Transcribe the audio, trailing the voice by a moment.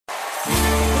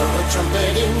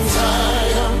trumpet in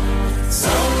Zion,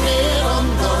 sound it on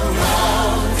the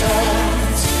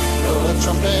mountains. Blow a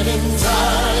trumpet in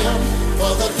Zion,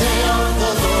 for the day of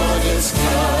the Lord is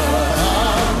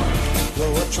come.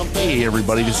 Blow a trumpet. Hey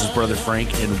everybody, this is Brother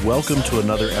Frank, and welcome to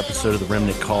another episode of the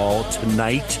Remnant Call.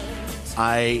 Tonight,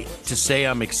 to say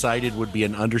I'm excited would be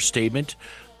an understatement.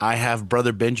 I have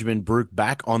Brother Benjamin Baruch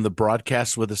back on the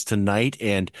broadcast with us tonight,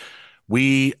 and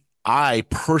I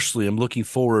personally am looking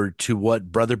forward to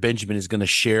what Brother Benjamin is going to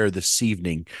share this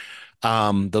evening.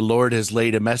 The Lord has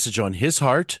laid a message on his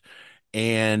heart,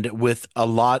 and with a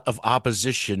lot of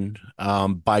opposition,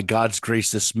 by God's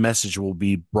grace, this message will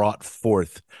be brought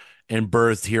forth and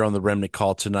birthed here on the Remnant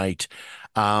Call tonight.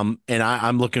 And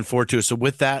I'm looking forward to it. So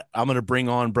with that, I'm going to bring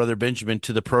on Brother Benjamin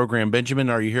to the program. Benjamin,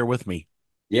 are you here with me?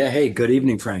 Yeah. Hey, good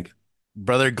evening, Frank.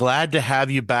 Brother, glad to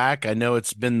have you back. I know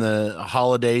it's been the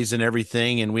holidays and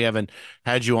everything, and we haven't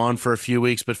had you on for a few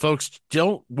weeks, but folks,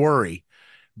 don't worry.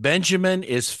 Benjamin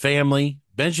is family.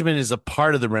 Benjamin is a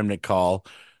part of the Remnant Call.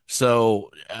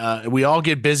 So we all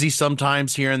get busy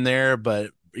sometimes here and there,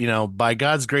 but by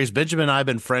God's grace, Benjamin and I have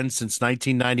been friends since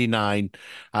 1999.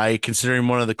 I consider him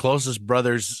one of the closest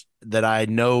brothers that I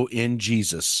know in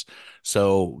Jesus.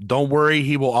 So don't worry,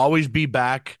 he will always be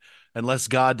back unless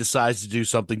God decides to do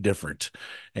something different.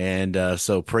 And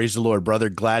so praise the Lord, brother.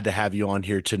 Glad to have you on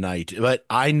here tonight. But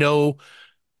I know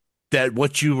that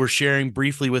what you were sharing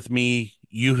briefly with me,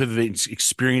 you have been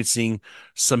experiencing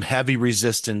some heavy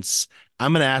resistance.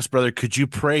 I'm going to ask, brother, could you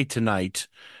pray tonight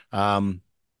and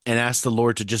ask the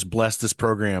Lord to just bless this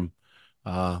program,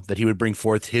 that he would bring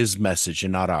forth his message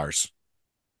and not ours?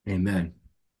 Amen.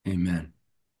 Amen.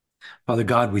 Father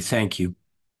God, we thank you.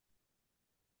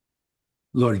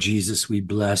 Lord Jesus, we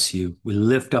bless you. We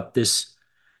lift up this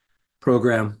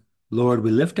program. Lord, we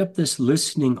lift up this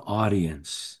listening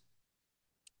audience.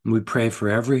 And we pray for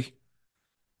every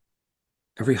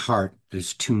heart that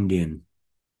is tuned in.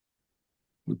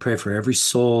 We pray for every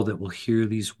soul that will hear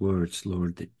these words,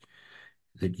 Lord, that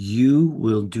you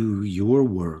will do your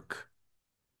work,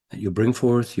 that you'll bring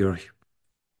forth the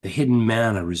hidden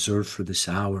manna reserved for this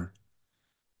hour.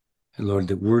 And Lord,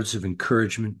 that words of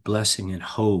encouragement, blessing, and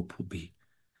hope will be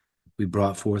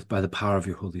brought forth by the power of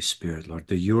your Holy Spirit, Lord.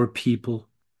 They're your people.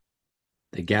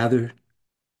 They gather,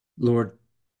 Lord,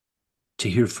 to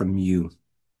hear from you.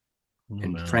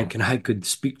 Amen. And Frank and I could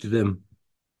speak to them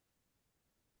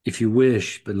if you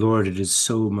wish, but Lord, it is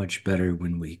so much better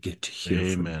when we get to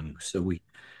hear from you. So we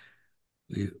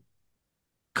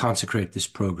consecrate this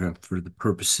program for the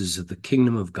purposes of the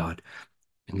kingdom of God.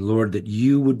 And Lord, that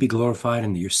you would be glorified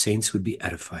and that your saints would be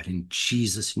edified. In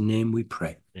Jesus' name we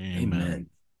pray. Amen.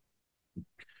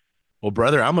 Well,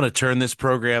 brother, I'm going to turn this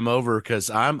program over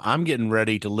because I'm getting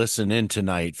ready to listen in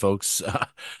tonight, folks.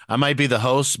 I might be the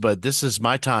host, but this is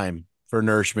my time for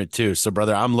nourishment too. So,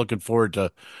 brother, I'm looking forward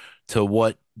to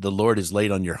what the Lord has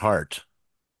laid on your heart.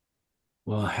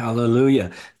 Well,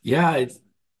 hallelujah. Yeah, it's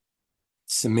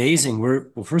amazing.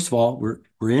 First of all,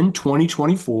 we're in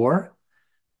 2024,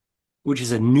 which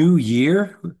is a new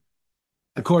year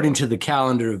according to the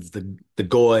calendar of the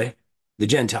Goy, the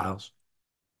Gentiles.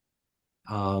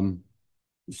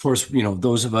 Of course,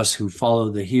 those of us who follow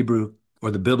the Hebrew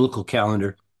or the biblical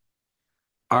calendar,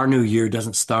 our new year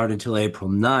doesn't start until April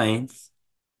 9th.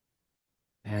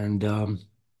 And,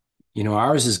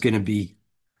 ours is going to be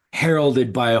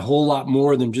heralded by a whole lot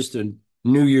more than just a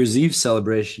New Year's Eve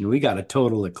celebration. We got a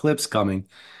total eclipse coming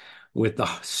with the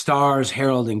stars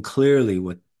heralding clearly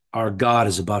what our God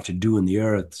is about to do in the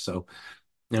earth. So,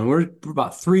 we're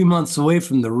about 3 months away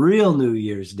from the real New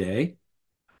Year's Day.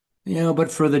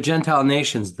 But for the Gentile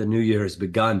nations, the new year has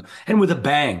begun, and with a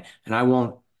bang. And I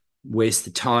won't waste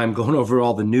the time going over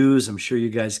all the news. I'm sure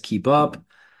you guys keep up.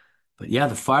 But yeah,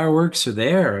 the fireworks are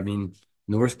there. I mean,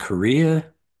 North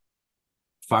Korea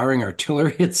firing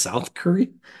artillery at South Korea,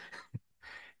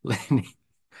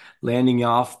 landing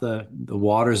off the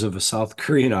waters of a South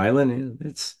Korean island.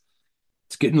 It's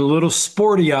getting a little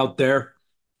sporty out there.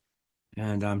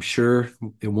 And I'm sure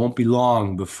it won't be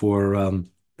long before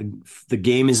the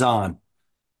game is on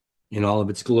in all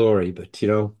of its glory. But,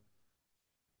 the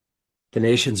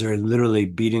nations are literally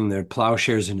beating their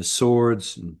plowshares into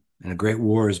swords, and a great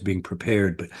war is being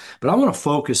prepared. But I want to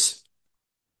focus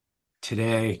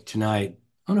tonight, I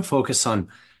want to focus on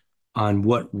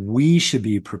what we should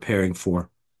be preparing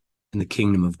for in the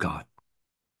kingdom of God.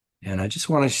 And I just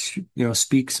want to,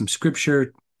 speak some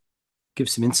scripture, give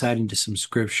some insight into some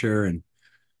scripture, and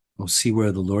we'll see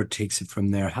where the Lord takes it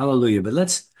from there. Hallelujah. But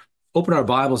let's open our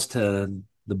Bibles to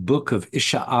the book of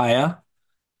Ishaiah,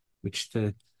 which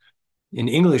in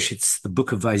English, it's the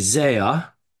book of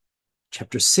Isaiah,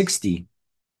 chapter 60.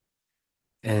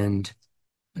 And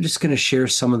I'm just going to share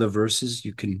some of the verses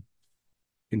you can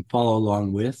follow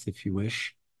along with if you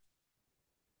wish.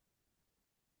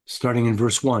 Starting in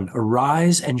verse 1,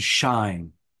 arise and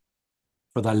shine,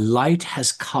 for thy light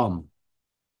has come,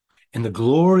 and the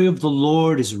glory of the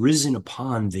Lord is risen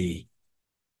upon thee.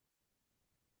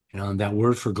 That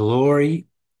word for glory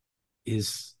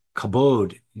is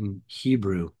kabod in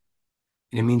Hebrew,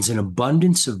 and it means an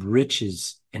abundance of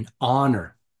riches and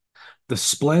honor, the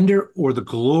splendor or the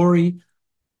glory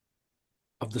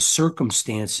of the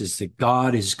circumstances that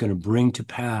God is going to bring to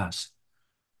pass.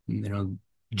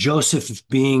 Joseph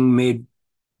being made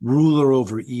ruler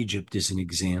over Egypt is an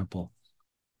example.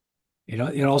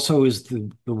 It also is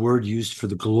the word used for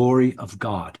the glory of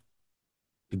God,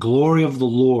 the glory of the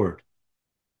Lord,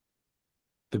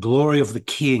 the glory of the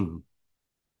King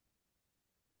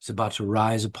is about to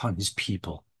rise upon his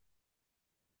people.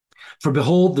 For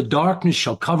behold, the darkness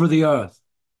shall cover the earth,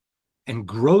 and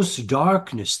gross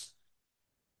darkness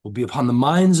will be upon the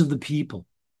minds of the people.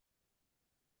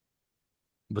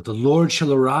 But the Lord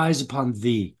shall arise upon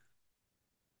thee,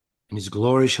 and his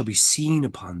glory shall be seen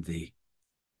upon thee.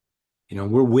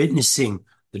 We're witnessing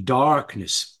the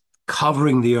darkness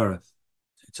covering the earth.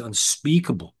 It's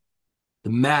unspeakable, the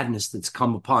madness that's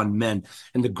come upon men,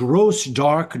 and the gross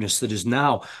darkness that is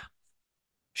now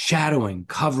shadowing,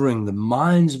 covering the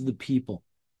minds of the people.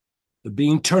 They're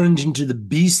being turned into the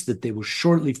beast that they will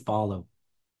shortly follow.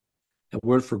 The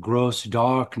word for gross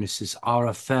darkness is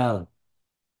arafel.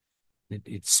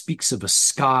 It speaks of a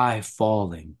sky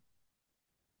falling.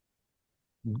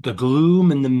 The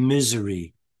gloom and the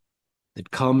misery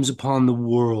that comes upon the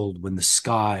world when the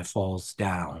sky falls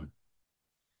down,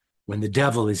 when the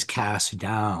devil is cast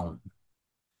down.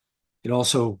 It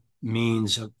also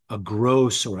means a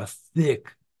gross or a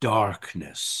thick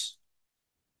darkness,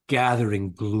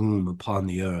 gathering gloom upon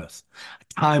the earth.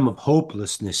 A time of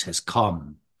hopelessness has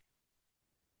come.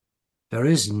 There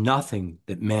is nothing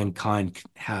that mankind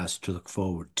has to look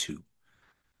forward to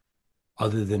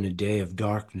other than a day of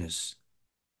darkness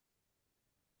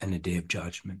and a day of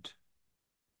judgment.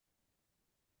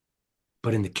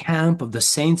 But in the camp of the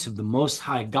saints of the Most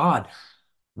High God,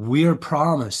 we are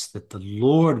promised that the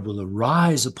Lord will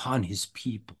arise upon his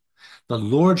people. The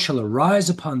Lord shall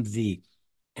arise upon thee,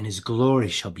 and his glory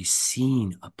shall be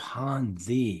seen upon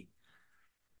thee.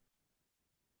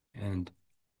 And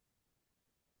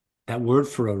that word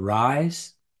for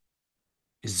arise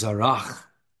is zarach,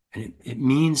 and it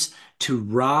means to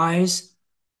rise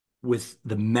with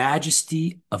the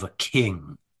majesty of a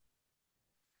king.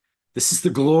 This is the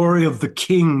glory of the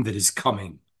king that is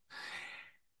coming.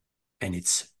 And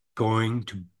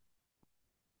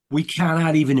we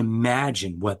cannot even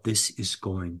imagine what this is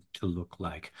going to look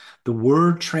like. The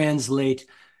word translates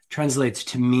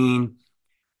to mean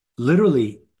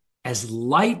literally as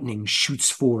lightning shoots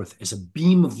forth as a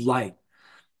beam of light,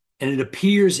 and it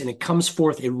appears and it comes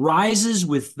forth. It rises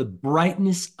with the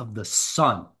brightness of the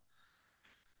sun.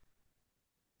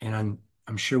 And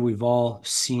I'm sure we've all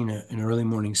seen an early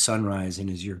morning sunrise, and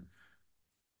as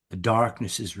the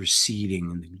darkness is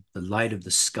receding and the light of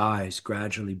the sky is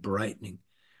gradually brightening,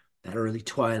 that early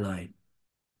twilight.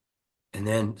 And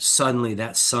then suddenly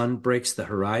that sun breaks the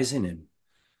horizon, and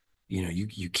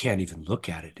you can't even look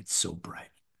at it. It's so bright.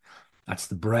 That's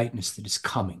the brightness that is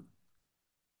coming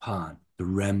upon the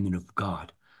remnant of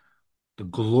God. The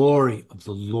glory of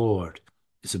the Lord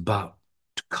is about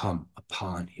to come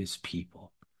upon his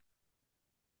people.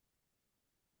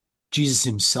 Jesus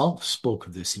himself spoke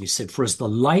of this, and he said, for as the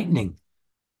lightning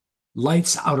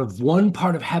lights out of one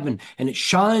part of heaven and it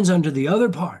shines unto the other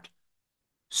part,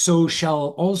 so shall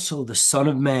also the Son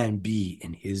of Man be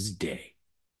in his day.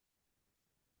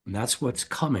 And that's what's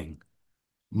coming.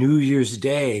 New Year's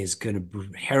Day is going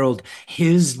to herald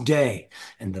his day,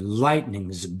 and the lightning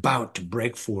is about to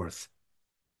break forth.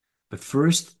 But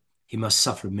first, he must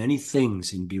suffer many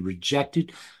things and be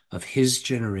rejected of his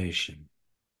generation.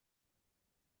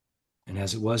 And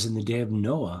as it was in the day of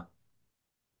Noah,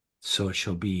 so it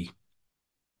shall be.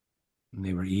 And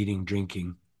they were eating,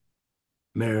 drinking,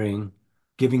 marrying,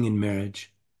 giving in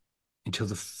marriage, until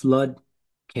the flood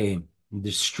came and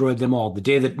destroyed them all, the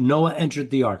day that Noah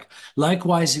entered the ark.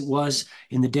 Likewise, it was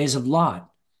in the days of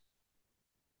Lot.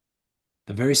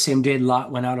 The very same day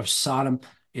Lot went out of Sodom,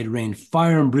 it rained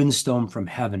fire and brimstone from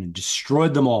heaven and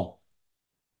destroyed them all.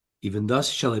 Even thus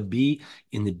shall it be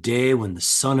in the day when the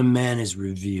Son of Man is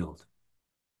revealed.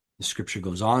 The scripture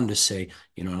goes on to say,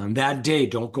 on that day,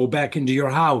 don't go back into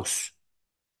your house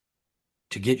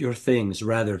to get your things.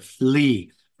 Rather,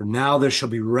 flee. For now there shall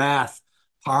be wrath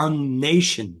upon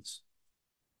nations,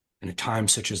 and a time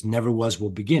such as never was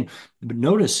will begin. But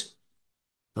notice,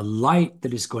 The light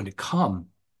that is going to come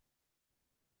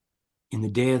in the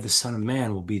day of the Son of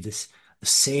Man will be the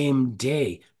same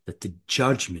day that the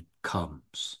judgment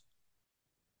comes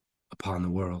upon the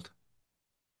world.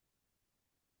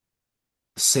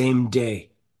 The same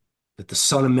day that the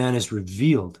Son of Man is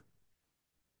revealed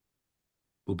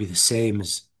will be the same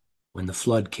as when the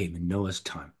flood came in Noah's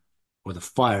time, or the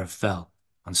fire fell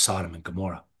on Sodom and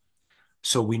Gomorrah.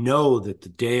 So we know that the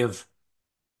day of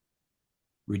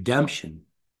redemption,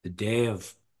 the day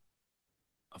of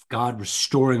God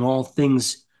restoring all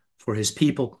things for his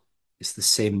people, is the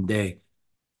same day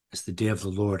as the day of the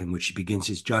Lord in which he begins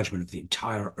his judgment of the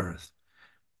entire earth.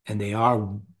 And they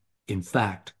are, in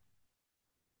fact,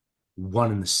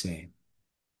 one and the same.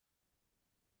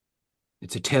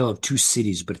 It's a tale of two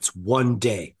cities, but it's one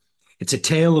day. It's a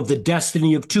tale of the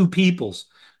destiny of two peoples,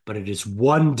 but it is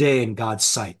one day in God's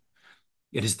sight.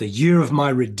 It is the year of my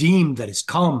redeemed that has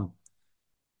come.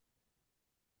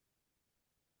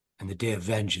 And the day of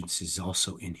vengeance is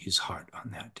also in his heart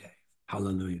on that day.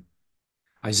 Hallelujah.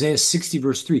 Isaiah 60,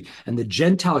 verse 3, and the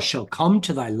Gentiles shall come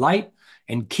to thy light,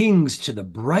 and kings to the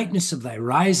brightness of thy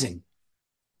rising.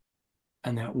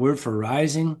 And that word for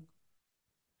rising,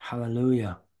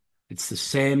 hallelujah. It's the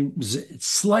same, it's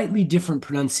slightly different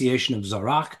pronunciation of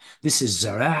Zarach. This is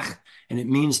Zarach, and it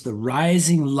means the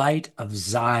rising light of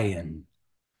Zion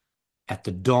at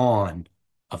the dawn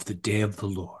of the day of the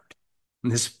Lord.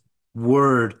 And this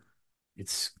word,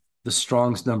 it's the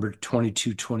Strong's number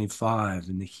 2225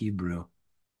 in the Hebrew.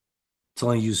 It's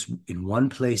only used in one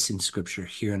place in Scripture,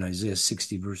 here in Isaiah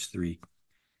 60, verse 3.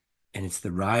 And it's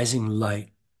the rising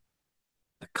light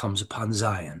that comes upon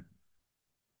Zion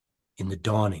in the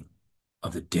dawning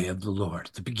of the day of the Lord,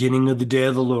 the beginning of the day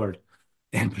of the Lord.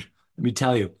 And let me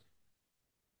tell you,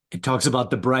 it talks about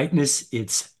the brightness.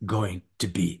 It's going to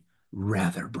be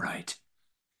rather bright.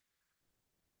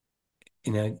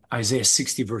 In Isaiah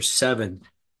 60, verse 7,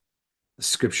 the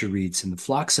scripture reads, and the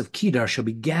flocks of Kedar shall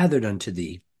be gathered unto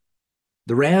thee.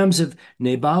 The rams of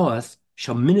Nebaioth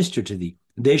shall minister to thee.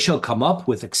 They shall come up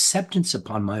with acceptance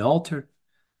upon my altar,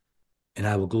 and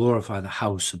I will glorify the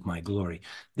house of my glory.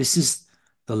 This is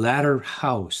the latter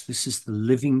house. This is the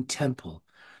living temple.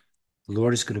 The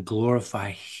Lord is going to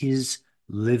glorify his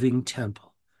living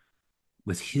temple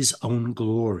with his own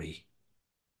glory.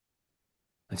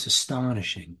 It's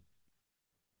astonishing.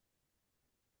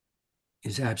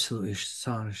 It's absolutely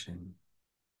astonishing.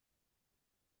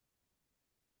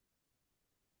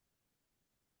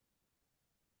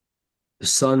 The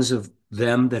sons of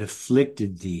them that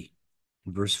afflicted thee.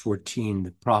 In verse 14,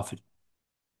 the prophet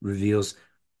reveals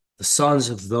the sons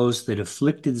of those that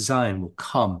afflicted Zion will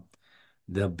come.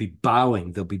 They'll be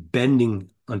bowing, they'll be bending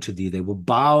unto thee. They will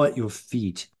bow at your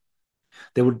feet.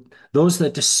 Those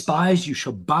that despise you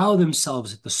shall bow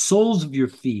themselves at the soles of your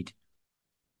feet,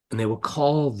 and they will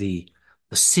call thee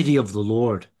the city of the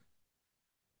Lord,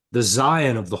 the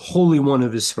Zion of the Holy One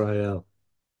of Israel,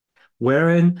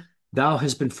 wherein thou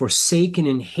hast been forsaken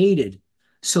and hated,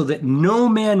 so that no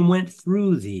man went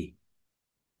through thee.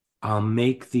 I'll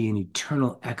make thee an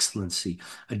eternal excellency,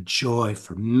 a joy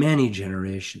for many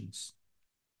generations.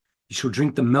 You shall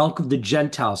drink the milk of the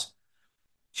Gentiles.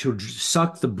 You shall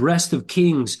suck the breast of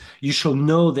kings. You shall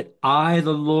know that I,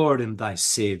 the Lord, am thy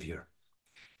Savior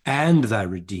and thy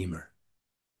Redeemer,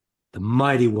 the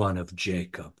mighty one of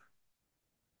Jacob.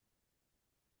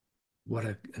 What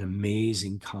an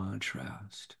amazing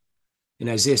contrast. In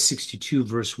Isaiah 62,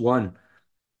 verse 1,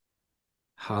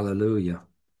 hallelujah.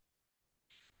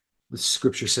 The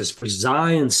scripture says, for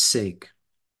Zion's sake,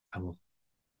 I will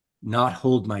not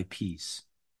hold my peace.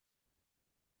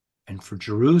 And for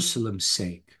Jerusalem's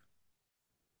sake,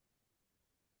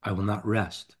 I will not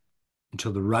rest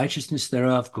until the righteousness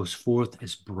thereof goes forth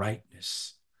as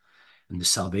brightness, and the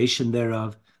salvation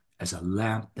thereof as a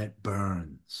lamp that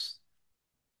burns.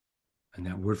 And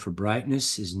that word for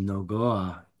brightness is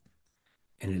nogoah,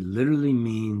 and it literally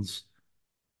means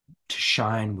to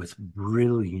shine with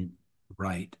brilliant,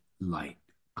 bright light,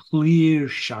 clear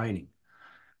shining.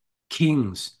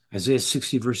 Kings, Isaiah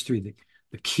 60, verse 3,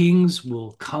 the kings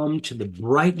will come to the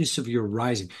brightness of your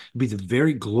rising. It'll be the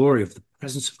very glory of the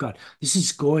presence of God. This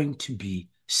is going to be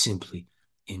simply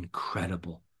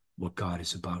incredible what God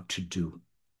is about to do.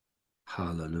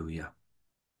 Hallelujah.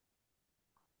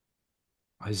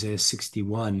 Isaiah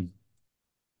 61,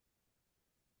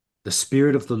 the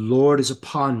Spirit of the Lord is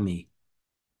upon me,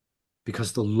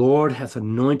 because the Lord hath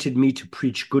anointed me to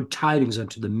preach good tidings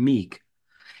unto the meek.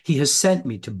 He has sent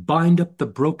me to bind up the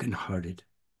brokenhearted,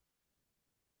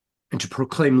 and to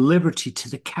proclaim liberty to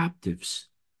the captives,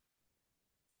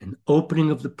 and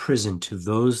opening of the prison to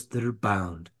those that are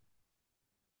bound,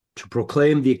 to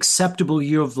proclaim the acceptable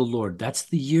year of the Lord. That's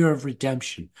the year of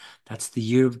redemption. That's the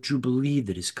year of Jubilee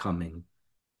that is coming.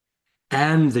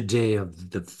 And the day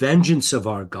of the vengeance of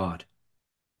our God,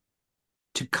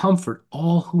 to comfort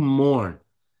all who mourn.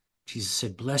 Jesus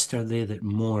said, blessed are they that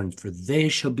mourn, for they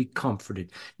shall be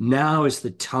comforted. Now is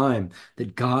the time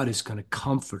that God is going to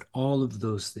comfort all of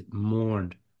those that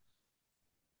mourned.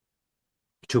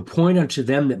 To appoint unto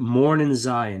them that mourn in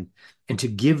Zion, and to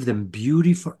give them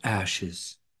beauty for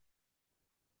ashes,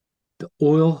 the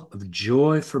oil of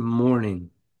joy for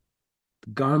mourning,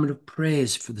 the garment of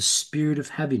praise for the spirit of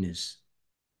heaviness,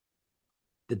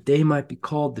 that they might be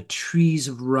called the trees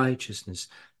of righteousness,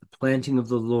 the planting of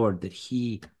the Lord, that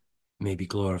he may be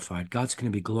glorified. God's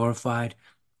going to be glorified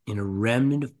in a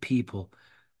remnant of people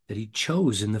that he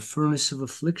chose in the furnace of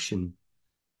affliction.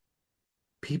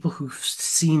 People who've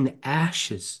seen the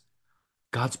ashes,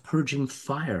 God's purging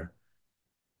fire.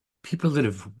 People that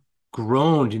have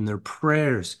groaned in their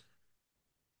prayers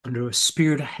under a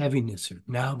spirit of heaviness are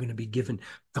now going to be given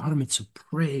garments of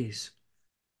praise.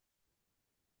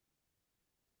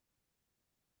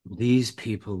 These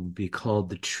people will be called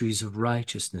the trees of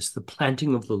righteousness, the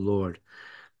planting of the Lord,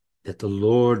 that the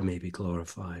Lord may be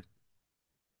glorified.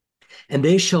 And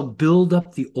they shall build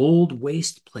up the old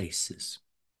waste places.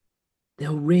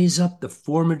 They'll raise up the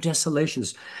former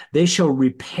desolations. They shall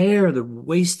repair the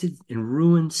wasted and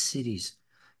ruined cities,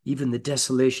 even the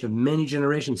desolation of many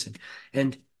generations.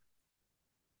 And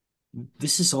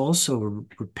this is also a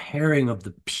repairing of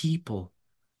the people,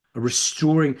 a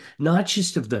restoring not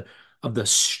just of the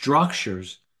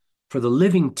structures for the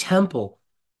living temple.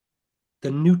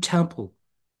 The new temple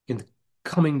in the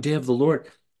coming day of the Lord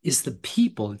is the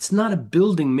people. It's not a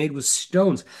building made with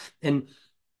stones. And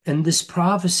this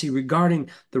prophecy regarding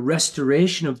the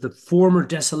restoration of the former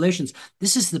desolations,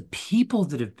 this is the people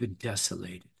that have been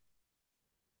desolated.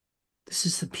 This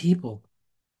is the people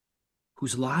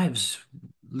whose lives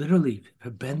literally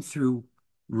have been through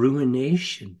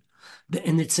ruination.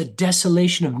 And it's a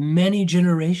desolation of many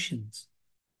generations.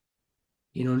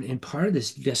 You know, and part of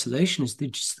this desolation is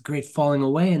just the great falling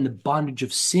away and the bondage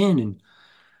of sin.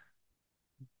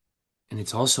 And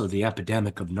it's also the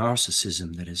epidemic of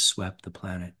narcissism that has swept the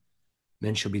planet.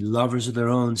 Men shall be lovers of their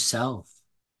own self.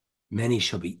 Many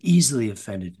shall be easily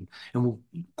offended and will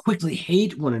quickly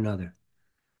hate one another.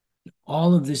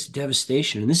 All of this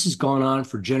devastation, and this has gone on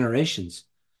for generations,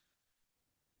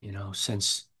 you know,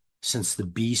 since the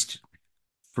beast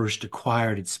first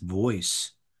acquired its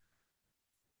voice,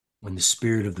 when the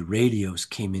spirit of the radios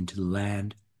came into the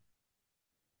land.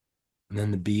 And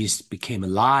then the beast became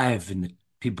alive, and the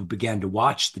people began to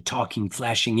watch the talking,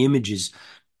 flashing images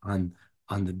on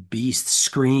the beast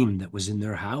scream that was in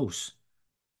their house.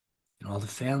 And all the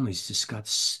families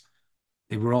just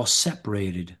they were all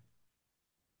separated.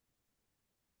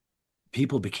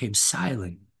 People became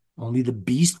silent. Only the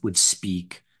beast would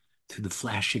speak through the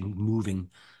flashing, moving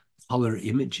color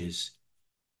images.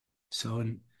 So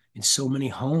in so many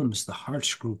homes, the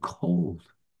hearts grew cold.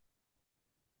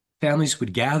 Families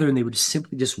would gather and they would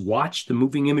simply just watch the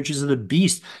moving images of the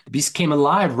beast. The beast came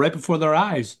alive right before their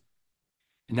eyes.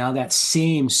 And now that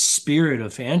same spirit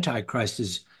of Antichrist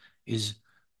is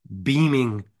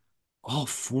beaming all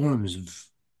forms of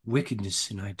wickedness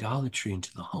and idolatry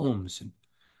into the homes.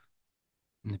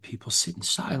 And the people sit in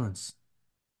silence,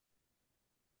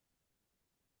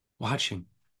 watching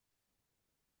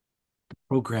the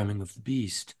programming of the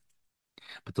beast.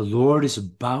 But the Lord is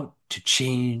about to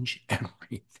change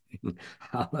everything.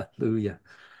 Hallelujah.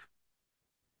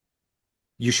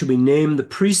 You shall be named the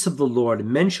priests of the Lord,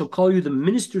 and men shall call you the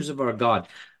ministers of our God.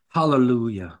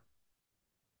 Hallelujah.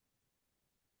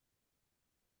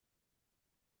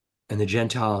 And the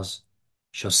Gentiles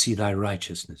shall see thy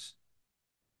righteousness,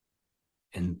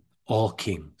 and all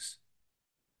kings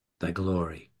thy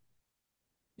glory.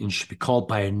 And you shall be called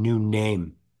by a new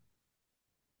name,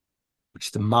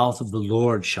 which the mouth of the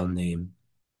Lord shall name.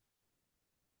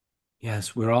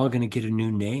 Yes, we're all going to get a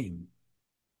new name.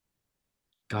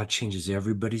 God changes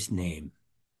everybody's name.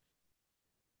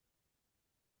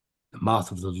 The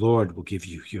mouth of the Lord will give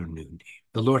you your new name.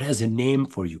 The Lord has a name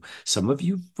for you. Some of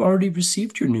you have already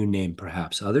received your new name,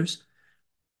 perhaps. Others,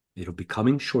 it'll be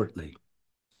coming shortly.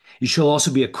 You shall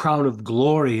also be a crown of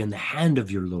glory in the hand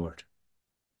of your Lord.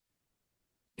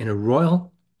 And a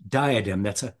royal diadem,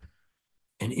 that's an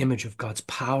image of God's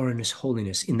power and his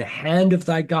holiness, in the hand of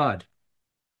thy God.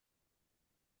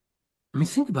 I mean,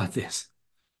 think about this.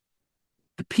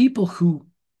 The people who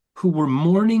were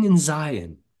mourning in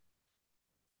Zion,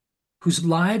 whose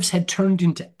lives had turned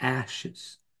into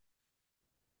ashes,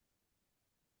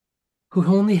 who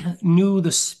only knew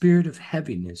the spirit of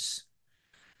heaviness,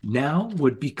 now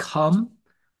would become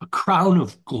a crown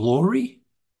of glory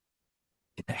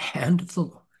in the hand of the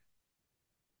Lord.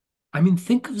 I mean,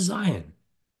 think of Zion.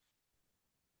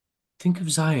 Think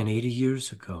of Zion 80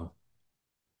 years ago.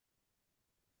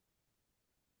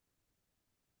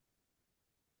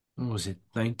 What was it,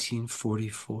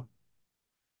 1944?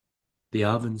 The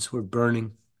ovens were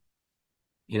burning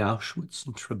in Auschwitz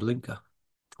and Treblinka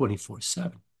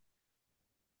 24/7.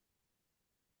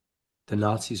 The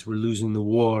Nazis were losing the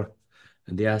war,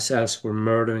 and the SS were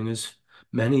murdering as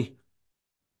many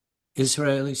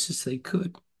Israelis as they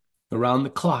could around the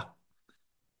clock.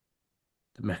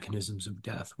 The mechanisms of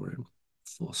death were in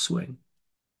full swing.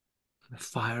 The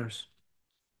fires.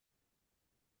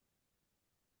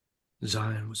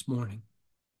 Zion was mourning.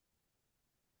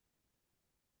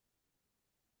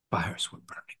 Fires were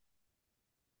burning.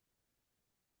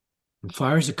 And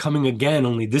fires are coming again,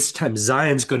 only this time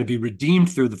Zion's going to be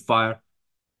redeemed through the fire.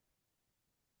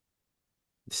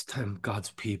 This time God's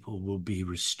people will be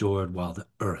restored while the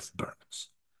earth burns.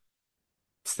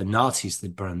 It's the Nazis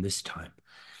that burn this time,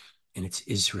 and it's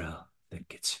Israel that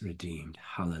gets redeemed.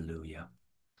 Hallelujah.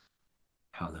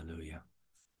 Hallelujah.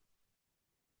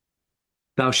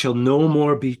 Thou shalt no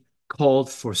more be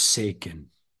called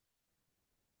forsaken,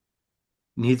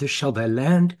 neither shall thy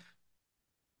land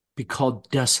be called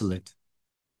desolate,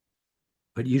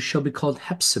 but you shall be called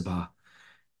Hephzibah,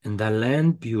 and thy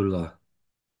land Beulah,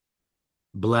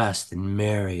 blessed and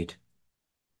married.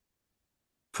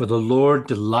 For the Lord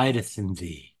delighteth in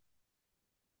thee.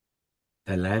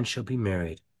 Thy land shall be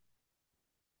married.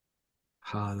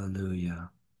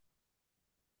 Hallelujah.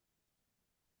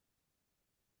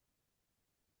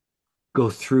 Go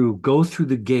through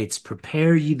the gates,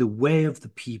 prepare ye the way of the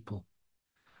people.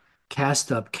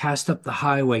 Cast up the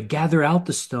highway, gather out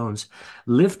the stones,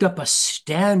 lift up a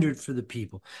standard for the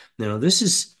people. Now, this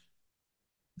is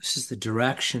the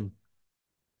direction.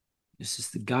 This is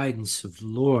the guidance of the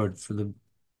Lord for the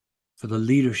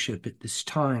leadership at this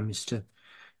time, is to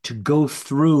go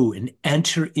through and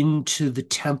enter into the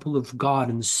temple of God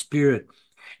in the Spirit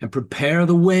and prepare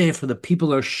the way, for the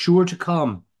people are sure to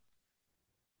come.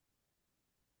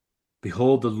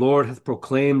 Behold, the Lord hath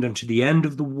proclaimed unto the end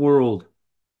of the world.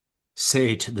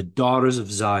 Say to the daughters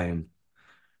of Zion,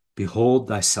 behold,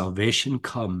 thy salvation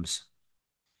comes.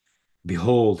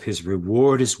 Behold, his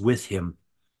reward is with him,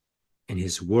 and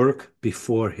his work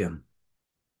before him.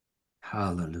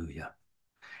 Hallelujah.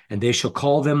 And they shall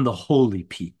call them the holy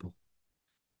people,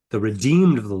 the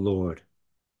redeemed of the Lord.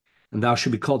 And thou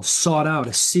shalt be called sought out,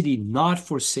 a city not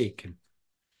forsaken.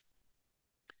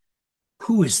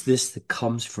 Who is this that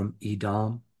comes from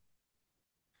Edom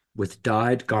with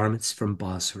dyed garments from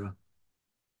Basra?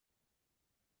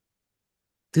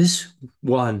 This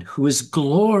one who is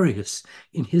glorious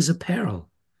in his apparel,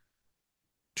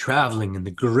 traveling in the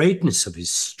greatness of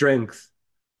his strength.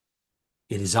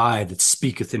 It is I that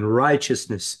speaketh in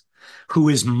righteousness, who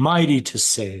is mighty to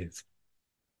save.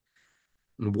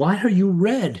 And why are you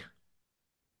red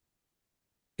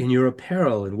in your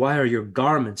apparel, and why are your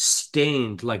garments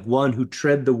stained like one who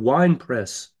tread the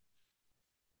winepress?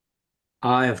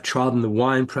 I have trodden the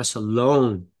winepress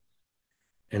alone,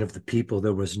 and of the people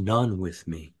there was none with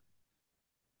me.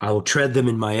 I will tread them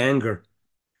in my anger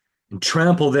and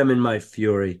trample them in my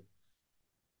fury,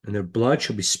 and their blood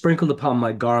shall be sprinkled upon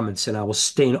my garments, and I will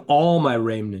stain all my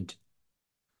raiment.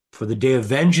 For the day of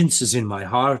vengeance is in my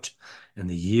heart, and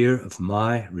the year of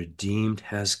my redeemed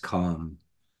has come.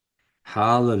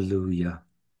 Hallelujah.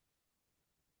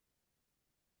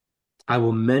 I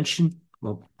will mention,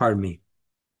 well, pardon me.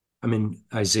 I'm in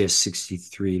Isaiah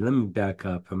 63. Let me back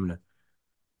up. I'm going to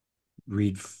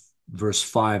read verse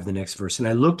 5, the next verse. And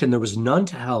I looked, and there was none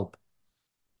to help.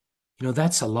 You know,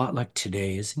 that's a lot like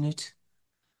today, isn't it?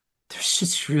 There's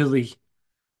just really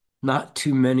not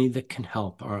too many that can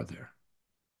help, are there?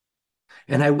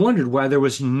 And I wondered why there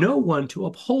was no one to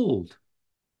uphold.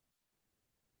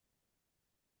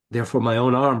 Therefore my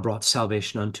own arm brought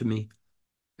salvation unto me,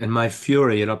 and my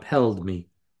fury it upheld me.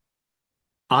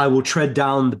 I will tread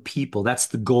down the people, that's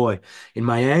the goy. In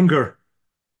my anger,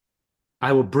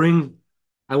 I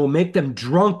will make them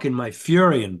drunk in my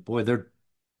fury. And boy, they're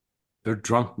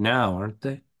drunk now, aren't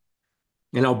they?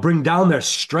 And I'll bring down their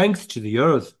strength to the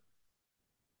earth.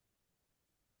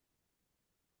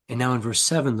 And now in verse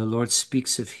 7, the Lord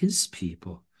speaks of his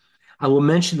people. I will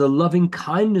mention the loving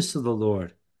kindness of the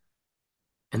Lord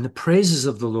and the praises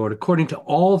of the Lord, according to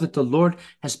all that the Lord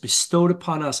has bestowed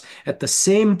upon us, at the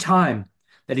same time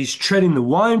that he's treading the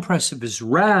winepress of his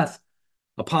wrath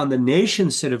upon the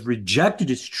nations that have rejected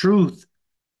his truth.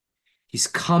 He's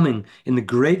coming in the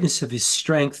greatness of his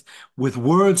strength with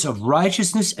words of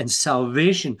righteousness and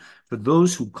salvation for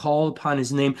those who call upon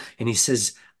his name. And he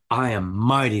says, I am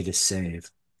mighty to save.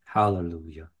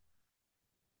 Hallelujah.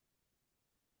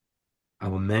 I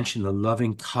will mention the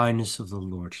loving kindness of the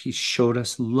Lord. He showed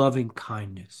us loving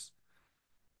kindness.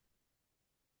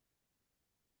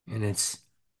 And it's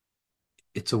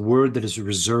a word that is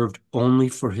reserved only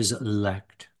for his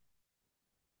elect,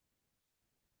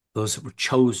 those that were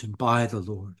chosen by the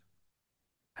Lord.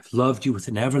 I've loved you with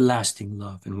an everlasting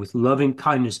love, and with loving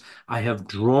kindness I have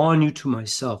drawn you to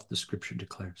myself, the scripture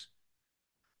declares.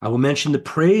 I will mention the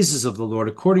praises of the Lord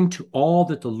according to all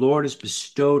that the Lord has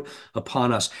bestowed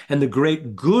upon us, and the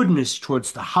great goodness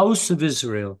towards the house of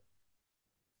Israel,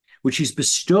 which he's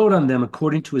bestowed on them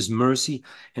according to his mercy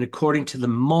and according to the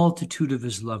multitude of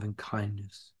his loving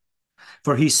kindness.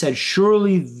 For he said,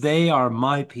 surely they are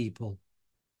my people,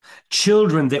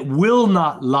 children that will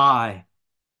not lie.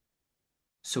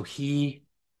 So he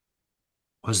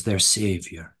was their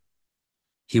Savior.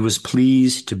 He was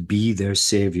pleased to be their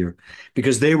Savior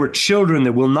because they were children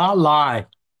that will not lie.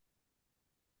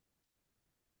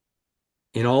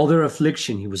 In all their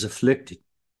affliction, he was afflicted.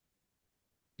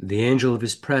 The angel of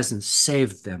his presence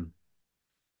saved them.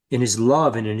 In his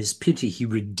love and in his pity, he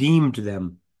redeemed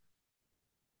them.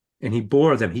 And he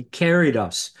bore them. He carried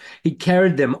us. He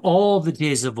carried them all the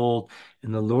days of old.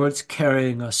 And the Lord's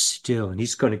carrying us still. And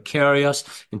he's going to carry us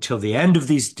until the end of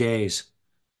these days.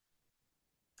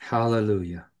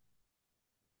 Hallelujah.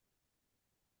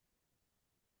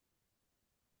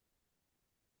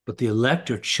 But the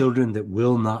elect are children that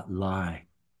will not lie.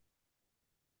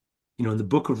 You know, in the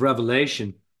book of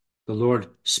Revelation, the Lord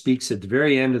speaks at the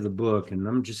very end of the book, and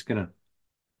I'm going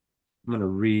to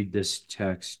read this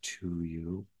text to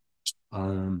you.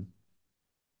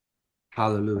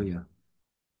 Hallelujah.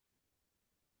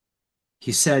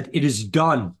 He said, it is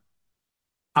done.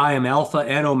 I am Alpha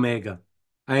and Omega.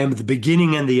 I am the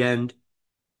beginning and the end.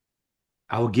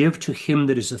 I will give to him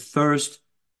that is athirst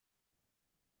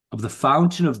of the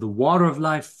fountain of the water of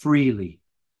life freely.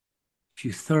 If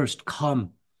you thirst,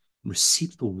 come and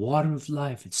receive the water of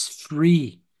life. It's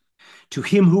free. To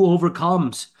him who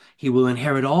overcomes, he will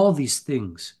inherit all these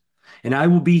things. And I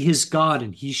will be his God,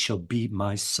 and he shall be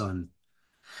my son.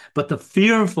 But the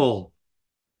fearful,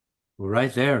 well,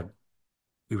 right there,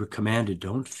 we were commanded,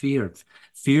 don't fear.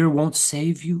 Fear won't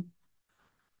save you.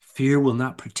 Fear will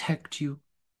not protect you.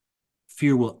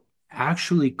 Fear will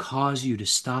actually cause you to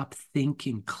stop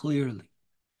thinking clearly.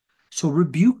 So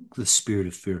rebuke the spirit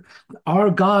of fear. Our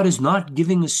God is not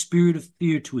giving a spirit of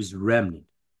fear to his remnant.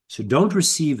 So don't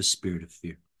receive a spirit of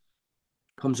fear.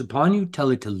 Comes upon you,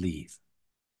 tell it to leave.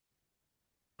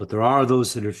 But there are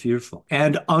those that are fearful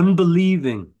and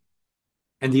unbelieving,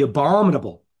 and the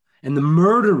abominable, and the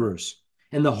murderers,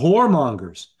 and the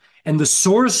whoremongers, and the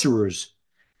sorcerers,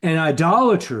 and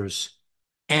idolaters,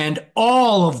 and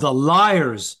all of the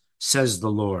liars, says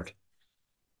the Lord.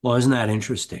 Well, isn't that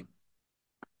interesting?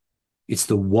 It's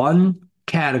the one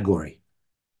category.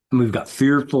 And we've got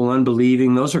fearful,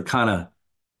 unbelieving. Those are kind of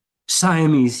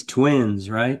Siamese twins,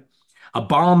 right?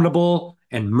 Abominable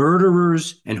and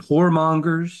murderers and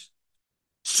whoremongers,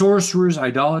 sorcerers,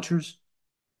 idolaters.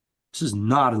 This is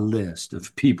not a list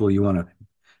of people you want to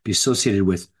be associated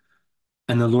with.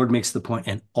 And the Lord makes the point,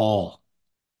 and all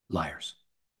liars.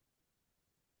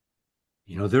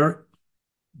 You know,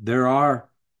 there are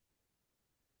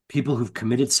people who've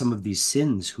committed some of these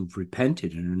sins who've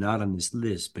repented and are not on this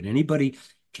list, but anybody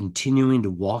continuing to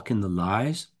walk in the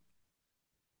lies,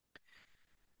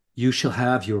 you shall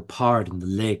have your part in the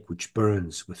lake which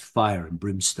burns with fire and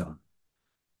brimstone.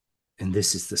 And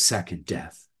this is the second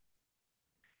death.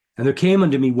 And there came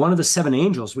unto me one of the seven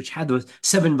angels, which had the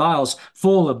seven vials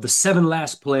full of the seven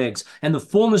last plagues, and the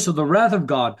fullness of the wrath of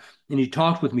God. And he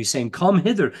talked with me, saying, come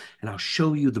hither, and I'll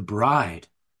show you the bride,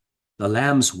 the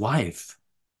Lamb's wife.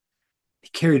 He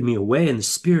carried me away in the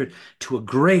spirit to a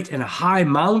great and a high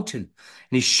mountain.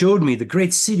 And he showed me the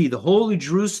great city, the holy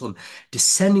Jerusalem,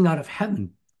 descending out of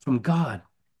heaven from God.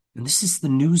 And this is the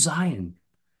new Zion,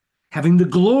 having the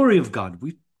glory of God.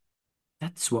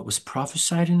 That's what was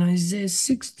prophesied in Isaiah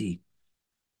 60.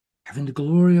 Having the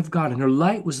glory of God. And her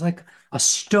light was like a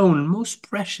stone, most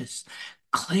precious,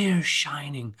 clear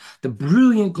shining, the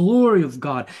brilliant glory of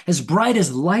God, as bright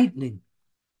as lightning,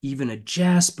 even a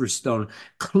jasper stone,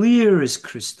 clear as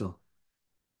crystal.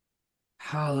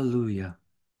 Hallelujah.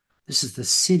 This is the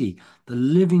city, the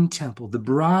living temple, the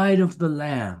bride of the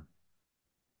Lamb.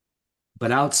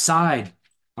 But outside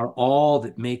are all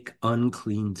that make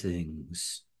unclean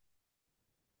things.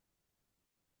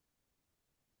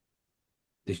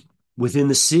 Within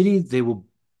the city, they will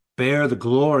bear the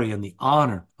glory and the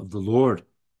honor of the Lord.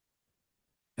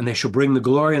 And they shall bring the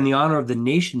glory and the honor of the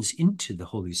nations into the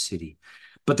holy city.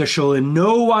 But there shall in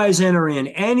no wise enter in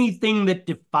anything that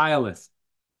defileth,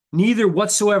 neither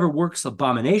whatsoever works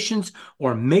abominations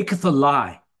or maketh a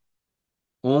lie.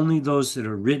 Only those that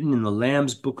are written in the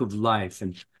Lamb's book of life.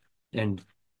 And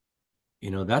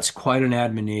that's quite an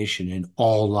admonition. And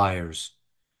all liars.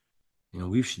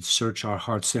 We should search our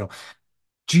hearts.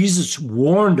 Jesus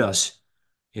warned us,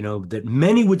 that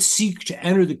many would seek to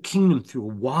enter the kingdom through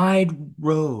a wide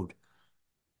road,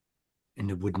 and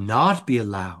it would not be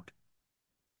allowed.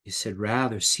 He said,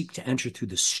 rather, seek to enter through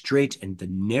the straight and the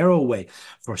narrow way,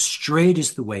 for straight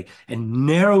is the way, and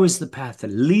narrow is the path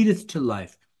that leadeth to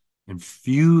life, and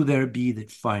few there be that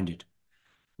find it.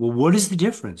 Well, what is the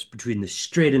difference between the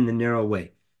straight and the narrow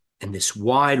way and this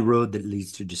wide road that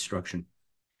leads to destruction?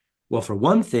 Well, for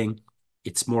one thing,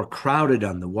 it's more crowded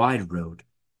on the wide road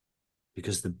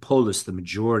because the polis, the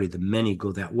majority, the many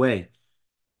go that way.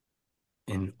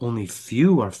 And only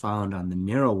few are found on the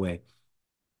narrow way.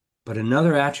 But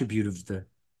another attribute of the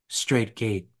straight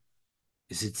gate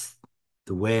is it's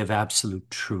the way of absolute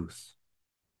truth.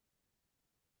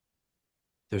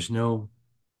 There's no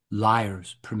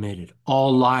liars permitted.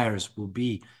 All liars will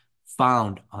be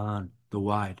found on the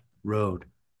wide road.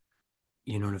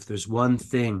 And if there's one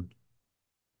thing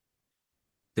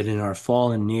that in our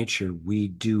fallen nature we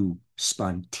do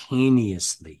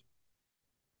spontaneously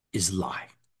is lie.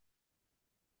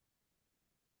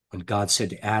 When God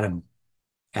said to Adam,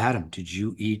 Adam, did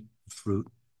you eat the fruit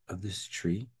of this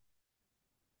tree?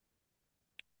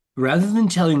 Rather than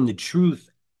telling the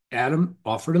truth, Adam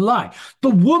offered a lie. The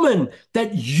woman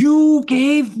that you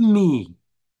gave me.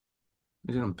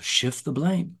 We're going to shift the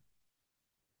blame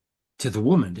to the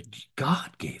woman that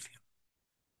God gave him.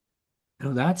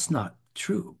 No, that's not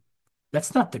true.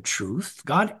 That's not the truth.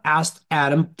 God asked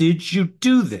Adam, did you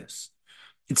do this?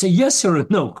 It's a yes or a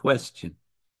no question.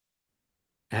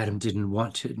 Adam didn't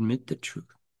want to admit the truth.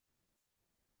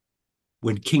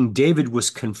 When King David was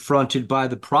confronted by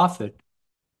the prophet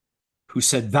who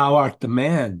said, thou art the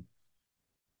man,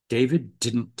 David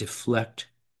didn't deflect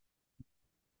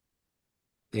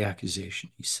the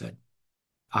accusation. He said,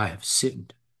 I have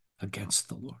sinned against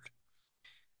the Lord.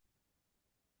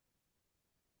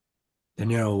 The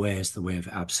narrow way is the way of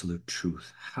absolute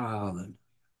truth. Hallelujah.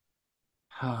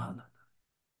 Hallelujah.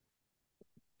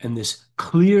 And this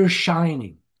clear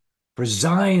shining for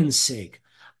Zion's sake,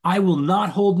 I will not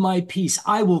hold my peace.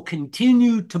 I will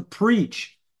continue to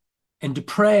preach and to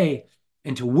pray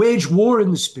and to wage war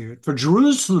in the Spirit. For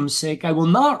Jerusalem's sake, I will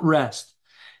not rest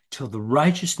till the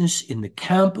righteousness in the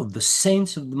camp of the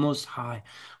saints of the Most High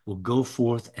will go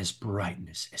forth as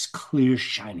brightness, as clear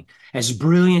shining, as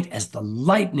brilliant as the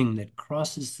lightning that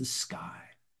crosses the sky.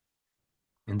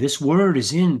 And this word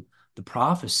is in the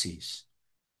prophecies.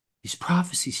 These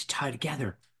prophecies tie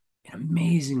together in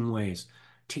amazing ways.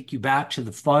 Take you back to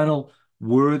the final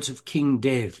words of King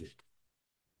David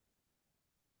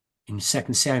in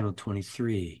 2 Samuel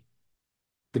 23.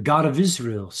 The God of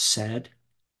Israel said,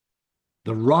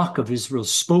 the rock of Israel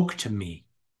spoke to me.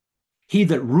 He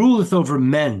that ruleth over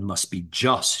men must be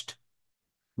just,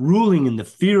 ruling in the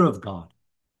fear of God,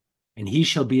 and he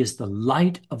shall be as the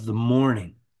light of the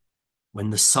morning when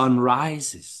the sun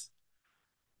rises.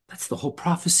 That's the whole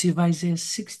prophecy of Isaiah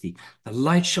 60. The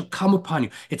light shall come upon you.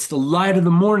 It's the light of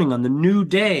the morning on the new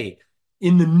day,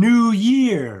 in the new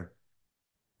year,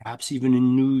 perhaps even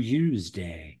in New Year's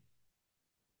Day.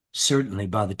 Certainly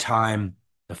by the time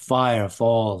the fire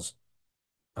falls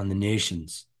on the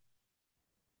nations,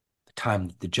 the time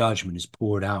that the judgment is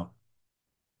poured out,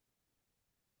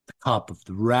 the cup of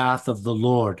the wrath of the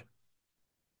Lord,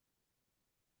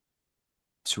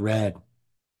 it's red,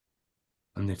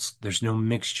 and there's no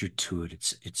mixture to it.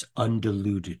 It's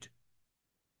undiluted,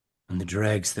 and the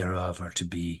dregs thereof are to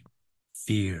be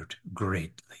feared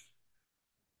greatly.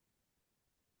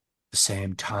 At the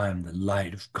same time, the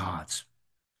light of God's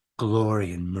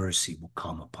glory and mercy will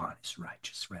come upon his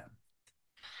righteous remnant.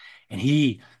 And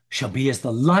he shall be as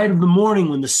the light of the morning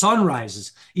when the sun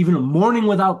rises, even a morning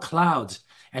without clouds,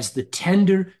 as the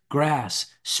tender grass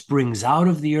springs out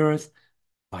of the earth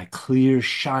by clear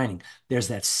shining. There's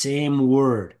that same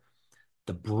word,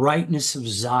 the brightness of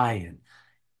Zion.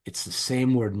 It's the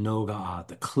same word, Nogah,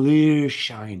 the clear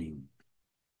shining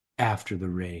after the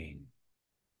rain.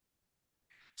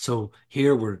 So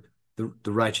here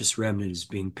the righteous remnant is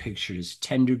being pictured as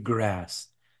tender grass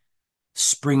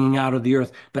springing out of the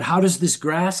earth. But how does this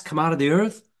grass come out of the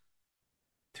earth?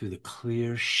 Through the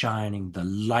clear shining, the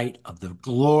light of the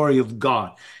glory of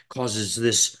God causes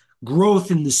this growth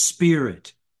in the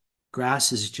Spirit.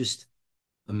 Grass is just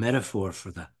a metaphor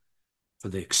for the for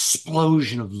the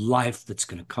explosion of life that's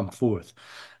going to come forth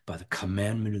by the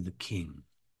commandment of the king.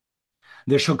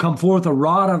 There shall come forth a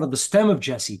rod out of the stem of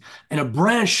Jesse, and a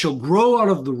branch shall grow out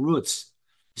of the roots.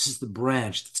 This is the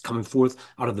branch that's coming forth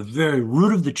out of the very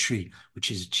root of the tree,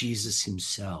 which is Jesus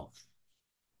himself.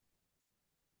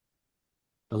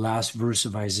 The last verse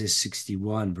of Isaiah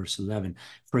 61, verse 11,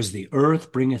 for as the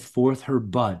earth bringeth forth her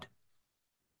bud,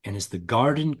 and as the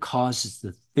garden causes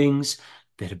the things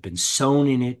that have been sown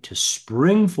in it to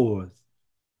spring forth,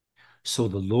 so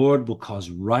the Lord will cause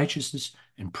righteousness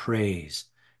and praise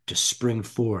to spring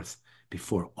forth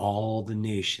before all the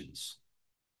nations.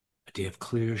 A day of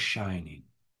clear shining.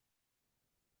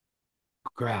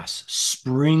 Grass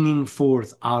springing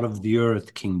forth out of the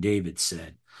earth, King David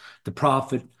said. The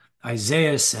prophet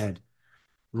Isaiah said,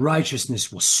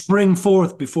 righteousness will spring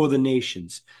forth before the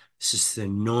nations. This is the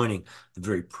anointing, the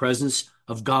very presence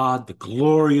of God, the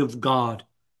glory of God.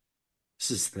 This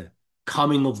is the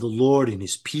coming of the Lord and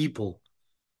his people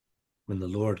when the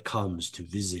Lord comes to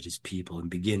visit his people and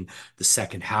begin the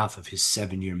second half of his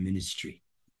 7-year ministry.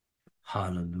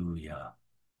 Hallelujah.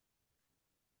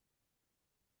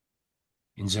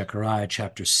 In Zechariah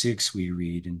chapter 6, we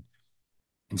read, and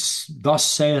thus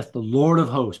saith the Lord of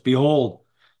hosts, behold,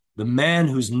 the man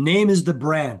whose name is the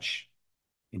branch,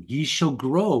 and he shall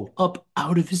grow up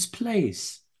out of his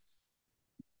place.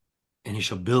 And he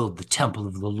shall build the temple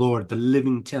of the Lord, the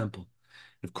living temple.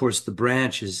 And of course, the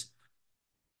branch is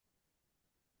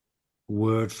a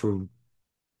word for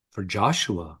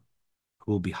Joshua,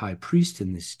 who will be high priest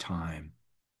in this time.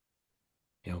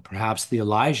 You know, perhaps the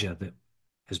Elijah that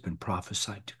has been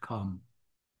prophesied to come.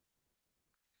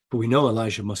 But we know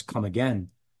Elijah must come again.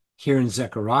 Here in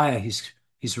Zechariah,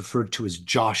 he's referred to as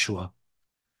Joshua.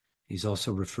 He's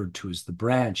also referred to as the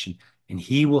branch, and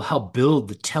he will help build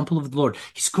the temple of the Lord.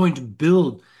 He's going to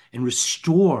build and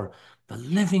restore the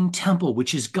living temple,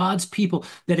 which is God's people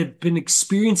that have been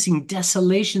experiencing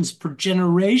desolations for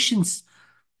generations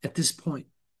at this point.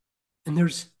 And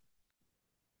there's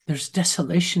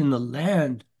desolation in the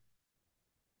land.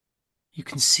 You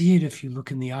can see it if you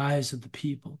look in the eyes of the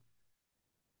people.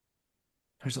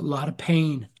 There's a lot of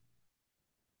pain.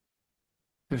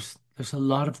 There's a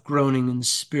lot of groaning in the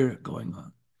spirit going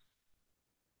on.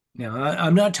 Now,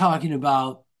 I'm not talking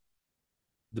about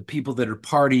the people that are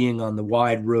partying on the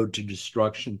wide road to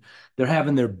destruction. They're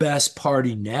having their best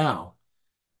party now,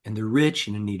 and they're rich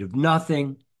and in need of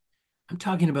nothing. I'm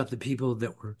talking about the people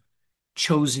that were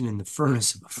chosen in the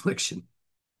furnace of affliction.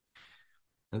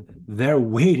 They're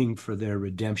waiting for their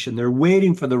redemption. They're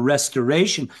waiting for the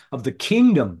restoration of the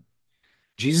kingdom.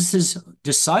 Jesus'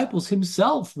 disciples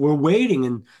himself were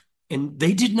waiting, and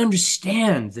they didn't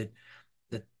understand that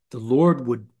the Lord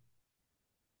would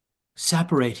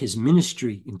separate his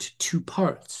ministry into two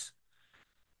parts.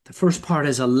 The first part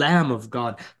as a Lamb of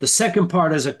God. The second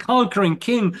part as a conquering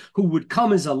king who would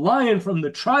come as a lion from the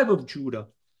tribe of Judah.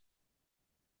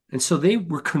 And so they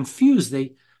were confused.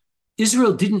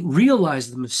 Israel didn't realize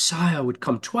the Messiah would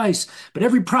come twice, but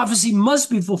every prophecy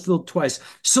must be fulfilled twice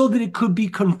so that it could be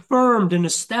confirmed and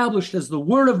established as the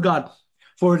word of God.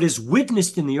 For it is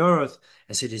witnessed in the earth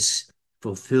as it is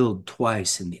fulfilled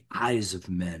twice in the eyes of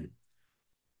men.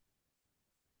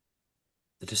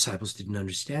 The disciples didn't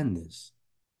understand this.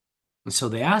 And so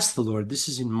they asked the Lord, this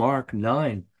is in Mark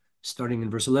 9, starting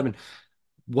in verse 11,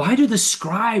 why do the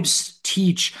scribes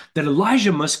teach that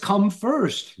Elijah must come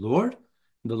first, Lord?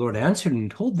 And the Lord answered and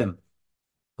told them,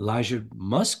 Elijah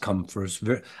must come first.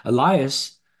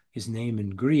 Elias, his name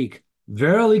in Greek,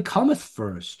 verily cometh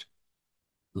first.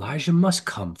 Elijah must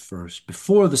come first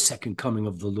before the second coming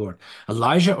of the Lord.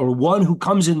 Elijah, or one who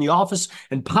comes in the office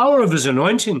and power of his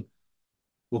anointing,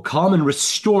 will come and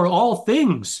restore all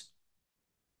things.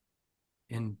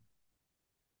 And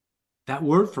that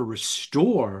word for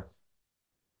restore,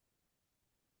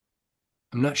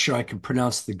 I'm not sure I can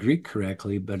pronounce the Greek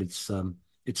correctly, but it's the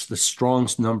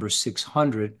Strong's number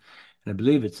 600, and I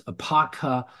believe it's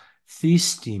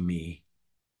apakathistemi,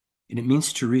 and it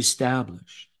means to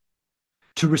reestablish,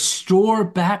 to restore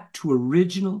back to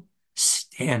original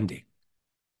standing,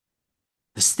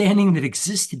 the standing that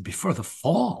existed before the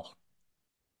fall.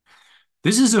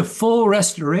 This is a full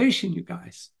restoration, you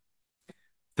guys.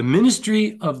 The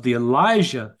ministry of the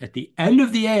Elijah at the end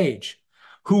of the age,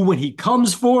 who when he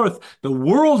comes forth, the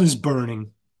world is burning.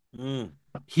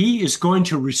 He is going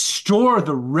to restore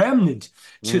the remnant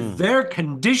to their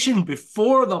condition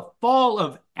before the fall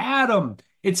of Adam.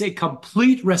 It's a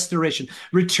complete restoration,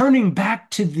 returning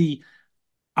back to the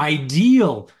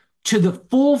ideal, to the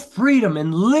full freedom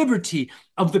and liberty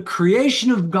of the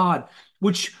creation of God,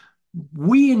 which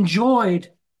we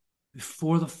enjoyed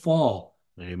before the fall.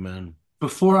 Amen.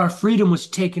 before our freedom was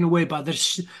taken away by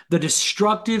the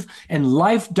destructive and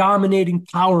life-dominating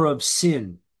power of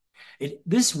sin.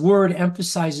 This word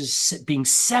emphasizes being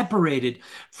separated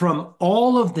from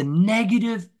all of the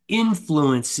negative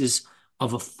influences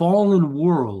of a fallen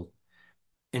world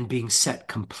and being set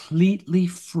completely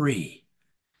free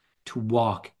to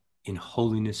walk in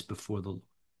holiness before the Lord.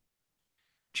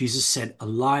 Jesus said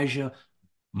Elijah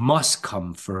must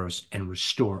come first and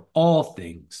restore all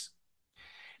things.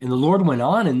 And the Lord went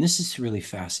on, and this is really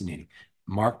fascinating.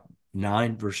 Mark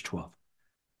 9, verse 12.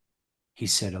 He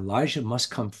said, Elijah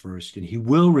must come first, and he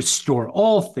will restore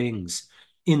all things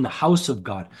in the house of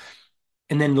God.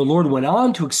 And then the Lord went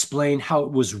on to explain how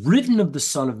it was written of the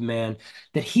Son of Man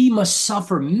that he must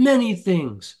suffer many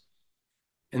things.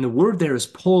 And the word there is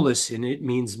polis, and it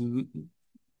means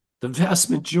the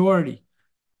vast majority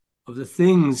of the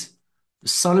things the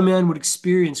Son of Man would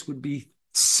experience would be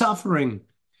suffering.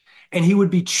 And he would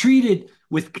be treated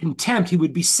with contempt. He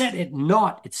would be set at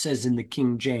naught, it says in the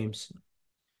King James.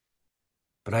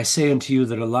 But I say unto you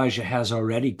that Elijah has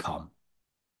already come,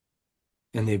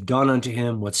 and they've done unto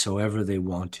him whatsoever they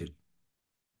wanted,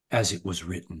 as it was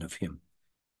written of him.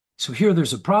 So here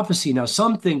there's a prophecy. Now,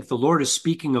 some think the Lord is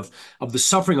speaking of the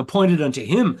suffering appointed unto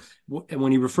him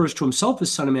when he refers to himself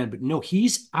as Son of Man. But no,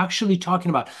 he's actually talking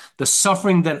about the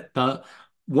suffering that the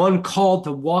one called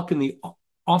to walk in the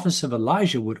office of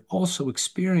Elijah would also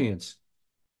experience.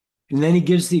 And then he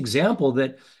gives the example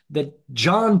that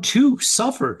John too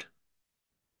suffered,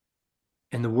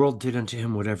 and the world did unto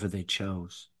him whatever they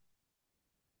chose,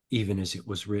 even as it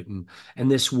was written. And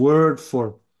this word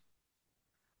for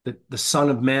the Son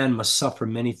of Man must suffer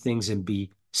many things and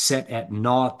be set at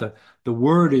naught. The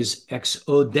word is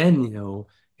exodenio,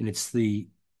 and it's the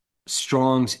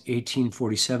Strong's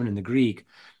 1847 in the Greek,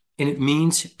 and it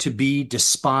means to be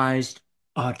despised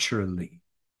utterly,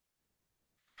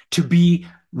 to be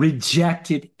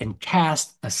rejected and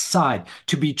cast aside,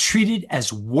 to be treated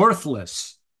as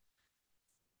worthless,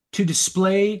 to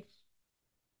display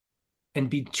and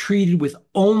be treated with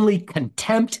only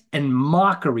contempt and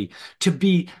mockery,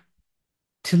 to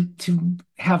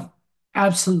have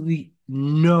absolutely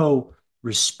no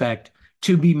respect,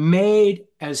 to be made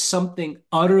as something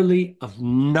utterly of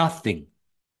nothing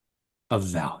of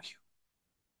value.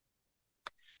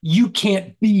 You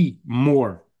can't be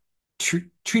more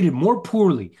treated more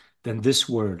poorly than this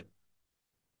word.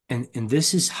 And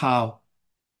this is how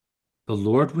the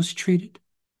Lord was treated.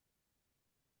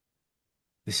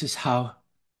 This is how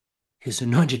his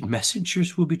anointed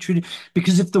messengers will be treated.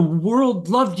 Because if the world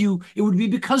loved you, it would be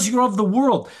because you're of the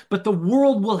world. But the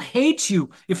world will hate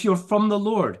you if you're from the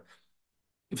Lord.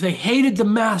 If they hated the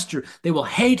master, they will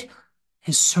hate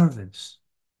his servants.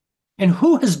 And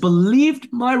who has believed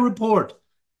my report?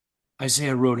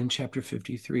 Isaiah wrote in chapter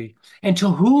 53. And to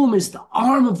whom is the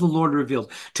arm of the Lord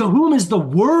revealed? To whom is the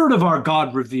word of our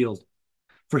God revealed?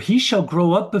 For he shall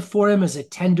grow up before him as a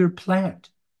tender plant,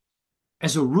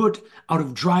 as a root out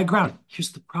of dry ground.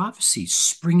 Here's the prophecy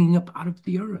springing up out of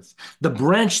the earth. The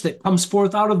branch that comes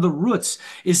forth out of the roots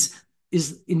is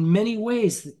in many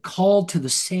ways called to the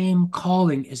same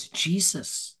calling as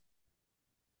Jesus,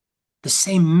 the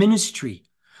same ministry,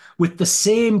 with the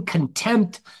same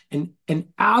contempt and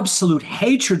absolute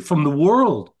hatred from the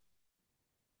world.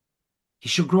 He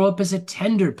shall grow up as a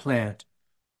tender plant.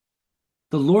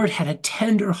 The Lord had a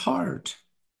tender heart.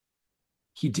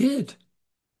 He did.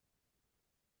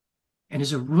 And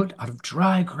as a root out of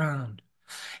dry ground.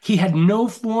 He had no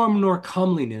form nor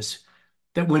comeliness,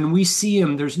 that when we see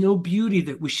him, there's no beauty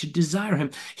that we should desire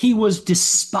him. He was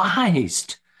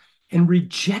despised and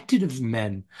rejected of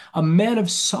men, a man of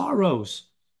sorrows.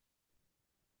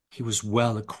 He was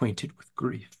well acquainted with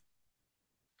grief,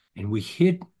 and we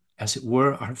hid, as it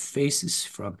were, our faces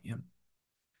from him.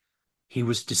 He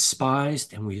was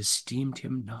despised, and we esteemed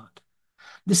him not.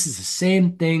 This is the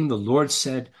same thing the Lord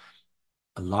said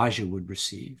Elijah would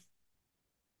receive.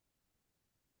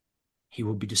 He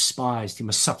will be despised. He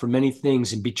must suffer many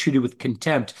things and be treated with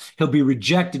contempt. He'll be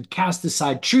rejected, cast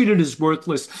aside, treated as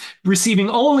worthless, receiving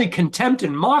only contempt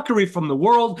and mockery from the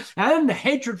world and the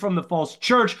hatred from the false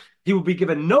church. He will be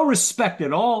given no respect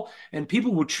at all, and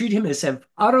people will treat him as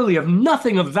utterly of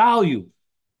nothing of value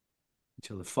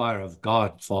until the fire of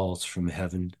God falls from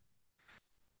heaven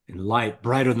and light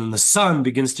brighter than the sun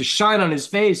begins to shine on his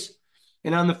face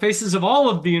and on the faces of all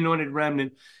of the anointed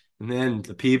remnant. And then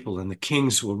the people and the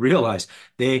kings will realize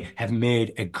they have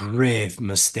made a grave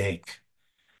mistake,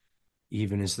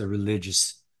 even as the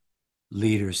religious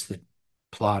leaders that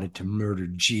plotted to murder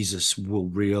Jesus will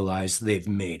realize they've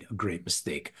made a great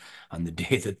mistake on the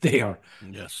day that they are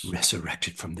Yes.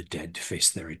 resurrected from the dead to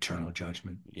face their eternal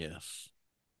judgment. Yes.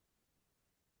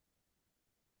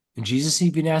 And Jesus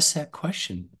even asked that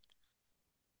question,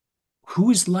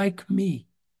 who is like me?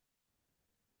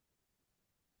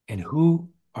 And who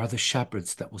are the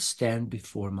shepherds that will stand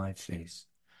before my face?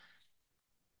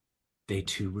 They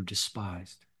too were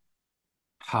despised.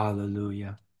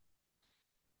 Hallelujah.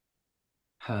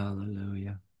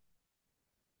 Hallelujah.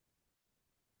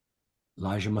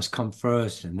 Elijah must come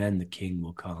first, and then the king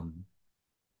will come.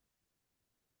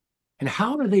 And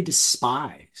how are they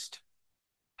despised?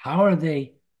 How are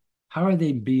they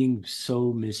being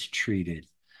so mistreated?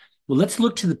 Well, let's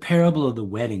look to the parable of the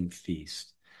wedding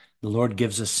feast. The Lord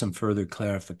gives us some further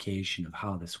clarification of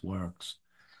how this works.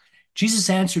 Jesus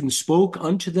answered and spoke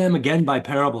unto them again by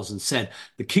parables and said,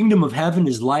 the kingdom of heaven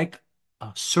is like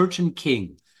a certain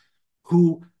king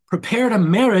who prepared a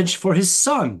marriage for his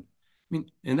son. I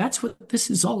mean, and that's what this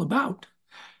is all about.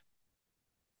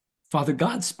 Father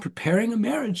God's preparing a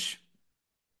marriage.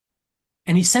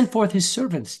 And he sent forth his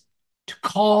servants to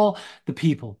call the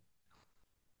people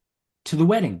to the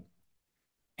wedding,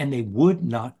 and they would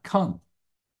not come.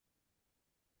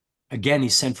 Again, he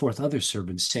sent forth other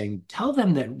servants, saying, tell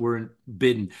them that were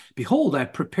bidden, behold, I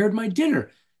prepared my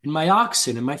dinner, and my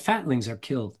oxen and my fatlings are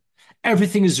killed.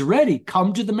 Everything is ready.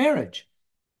 Come to the marriage.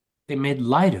 They made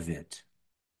light of it.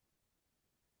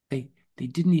 They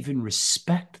didn't even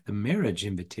respect the marriage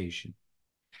invitation.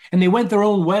 And they went their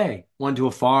own way, one to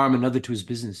a farm, another to his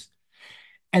business.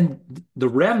 And the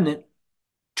remnant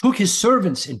took his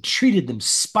servants and treated them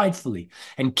spitefully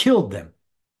and killed them.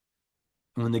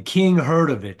 And when the king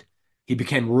heard of it, he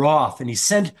became wroth, and he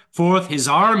sent forth his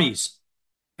armies,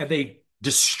 and they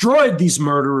destroyed these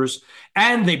murderers,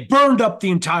 and they burned up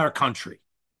the entire country.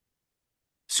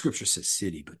 Scripture says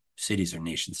city, but cities are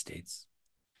nation states.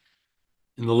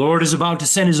 And the Lord is about to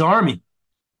send his army.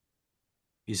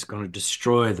 He's going to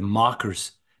destroy the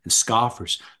mockers and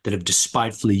scoffers that have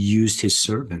despitefully used his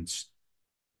servants.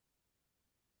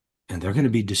 And they're going to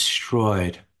be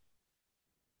destroyed.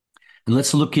 And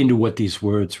let's look into what these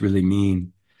words really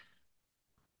mean.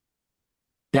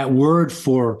 That word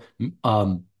for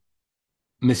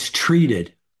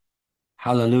mistreated,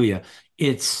 hallelujah,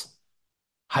 it's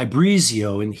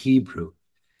hybrizio in Hebrew,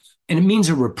 and it means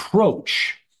a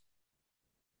reproach.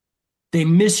 They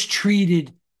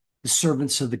mistreated the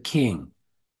servants of the king.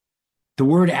 The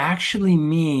word actually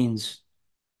means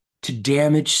to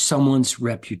damage someone's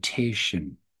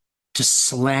reputation, to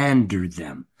slander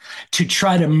them, to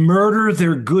try to murder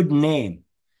their good name.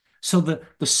 So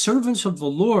the servants of the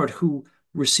Lord who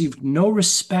received no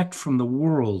respect from the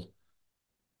world,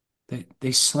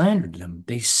 they slandered them.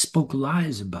 They spoke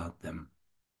lies about them.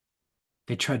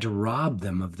 They tried to rob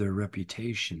them of their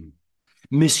reputation,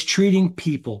 mistreating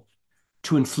people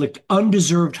to inflict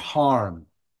undeserved harm,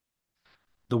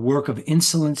 the work of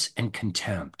insolence and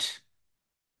contempt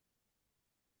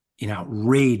in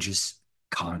outrageous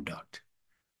conduct.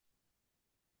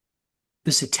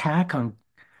 This attack on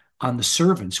the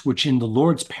servants, which in the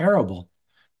Lord's parable,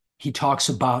 he talks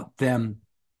about them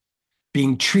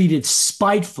being treated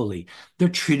spitefully. They're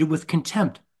treated with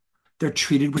contempt. They're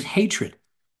treated with hatred.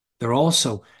 They're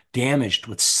also damaged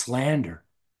with slander.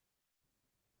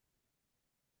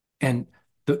 And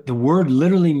the word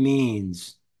literally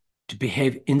means to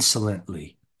behave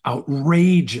insolently,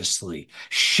 outrageously,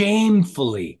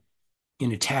 shamefully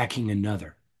in attacking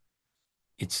another.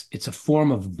 It's a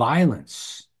form of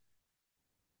violence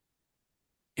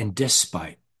and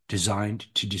despite designed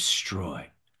to destroy.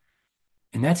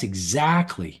 And that's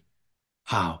exactly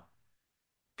how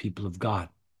people of God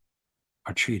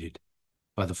are treated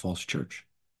by the false church.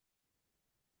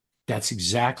 That's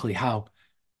exactly how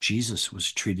Jesus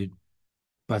was treated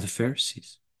by the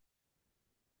Pharisees.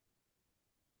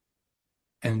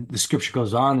 And the scripture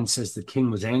goes on and says the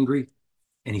king was angry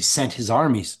and he sent his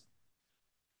armies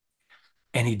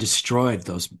and he destroyed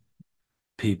those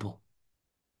people.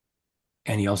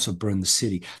 And he also burned the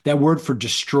city. That word for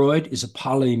destroyed is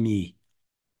apolemi,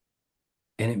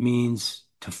 and it means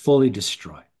to fully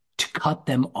destroy, to cut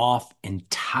them off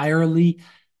entirely,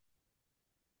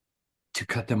 to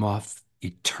cut them off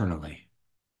eternally.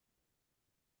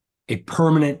 A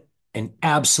permanent and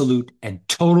absolute and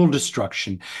total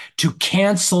destruction, to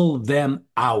cancel them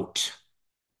out.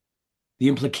 The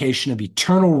implication of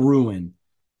eternal ruin,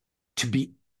 to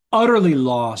be utterly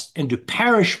lost and to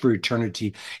perish for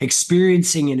eternity,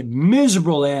 experiencing a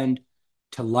miserable end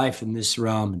to life in this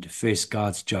realm and to face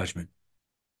God's judgment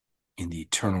in the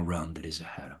eternal realm that is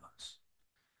ahead of us.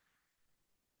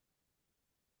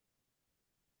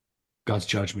 God's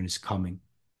judgment is coming.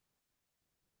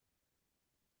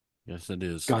 Yes, it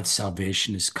is. God's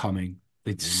salvation is coming.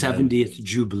 The Amen. 70th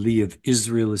Jubilee of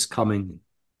Israel is coming.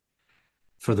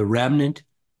 For the remnant,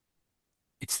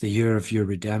 It's the year of your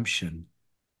redemption.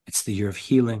 It's the year of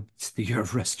healing. It's the year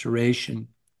of restoration.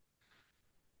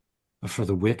 But for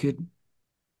the wicked,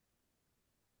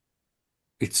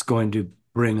 it's going to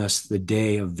bring us the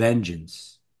day of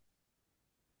vengeance.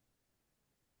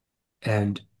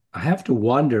 And I have to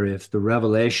wonder if the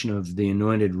revelation of the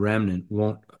anointed remnant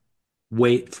won't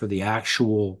wait for the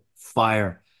actual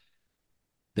fire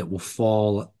that will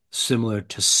fall similar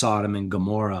to Sodom and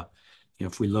Gomorrah.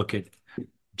 If we look at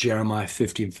Jeremiah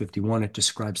 50 and 51, it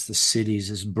describes the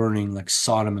cities as burning like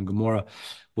Sodom and Gomorrah.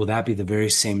 Will that be the very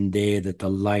same day that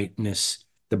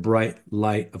the bright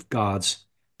light of God's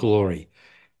glory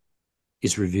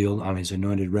is revealed on his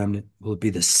anointed remnant? Will it be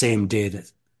the same day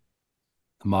that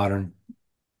the modern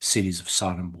cities of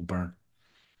Sodom will burn?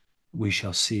 We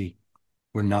shall see.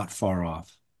 We're not far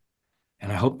off.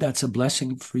 And I hope that's a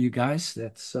blessing for you guys.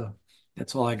 That's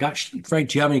all I got. Frank,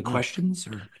 do you have any questions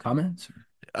or comments?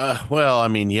 Well, I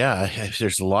mean, yeah,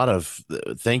 there's a lot of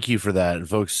thank you for that,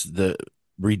 folks. The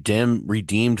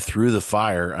redeemed through the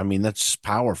fire. I mean, that's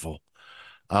powerful.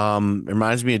 It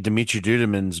reminds me of Dimitri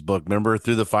Duduman's book. Remember,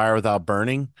 Through the Fire Without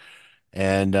Burning,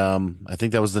 and I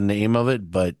think that was the name of it.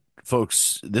 But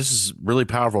folks, this is really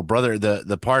powerful, brother.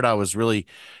 The part I was really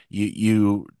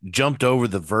you jumped over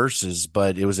the verses,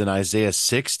 but it was in Isaiah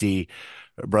 60,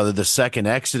 brother. The second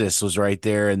Exodus was right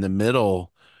there in the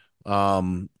middle.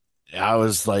 Um, I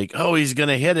was like, oh, he's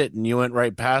gonna hit it, and you went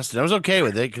right past it. I was okay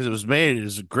with it because it was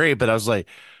great. But I was like,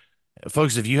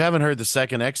 folks, if you haven't heard the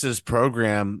second Exodus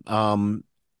program,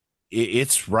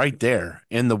 it's right there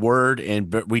in the Word, and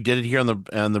but we did it here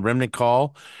on the Remnant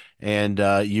Call, and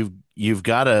you've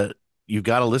got to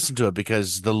listen to it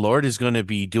because the Lord is going to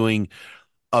be doing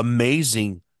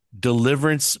amazing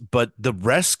deliverance, but the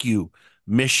rescue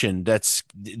mission this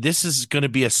is going to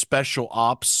be a special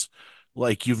ops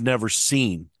like you've never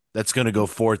seen that's going to go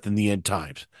forth in the end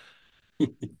times. You're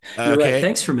right. Okay.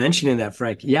 Thanks for mentioning that,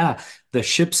 Frank. Yeah, the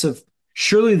ships of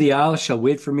surely the isles shall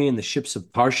wait for me, and the ships of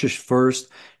Tarshish first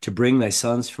to bring thy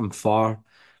sons from far,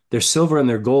 their silver and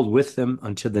their gold with them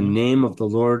unto the Mhm. name of the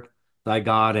Lord thy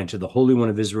God and to the Holy One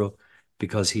of Israel,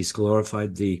 because he's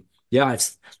glorified thee. Yeah,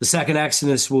 it's the second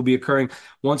Exodus will be occurring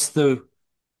once the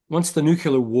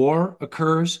nuclear war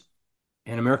occurs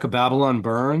and America Babylon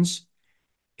burns.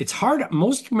 It's hard.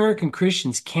 Most American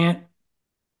Christians can't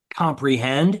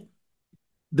comprehend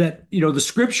that the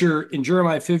scripture in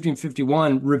Jeremiah 50 and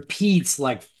 51 repeats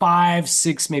like five,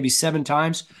 six, maybe seven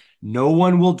times. No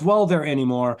one will dwell there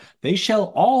anymore. They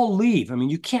shall all leave. I mean,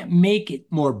 you can't make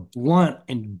it more blunt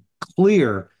and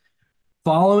clear.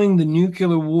 Following the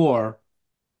nuclear war,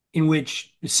 in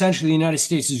which essentially the United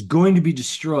States is going to be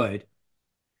destroyed,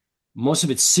 most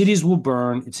of its cities will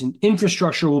burn, its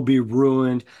infrastructure will be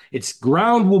ruined, its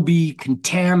ground will be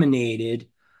contaminated.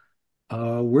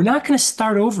 We're not going to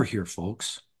start over here,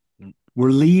 folks.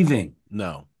 We're leaving.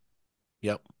 No.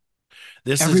 Yep.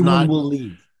 This is Everyone not will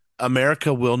leave.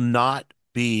 America will not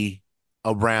be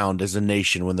around as a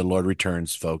nation when the Lord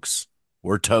returns, folks.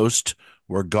 We're toast.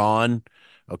 We're gone.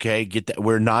 Okay, get that.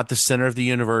 We're not the center of the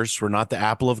universe. We're not the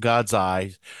apple of God's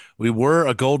eye. We were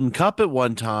a golden cup at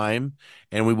one time,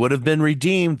 and we would have been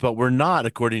redeemed, but we're not,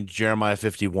 according to Jeremiah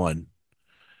 51.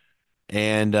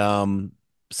 And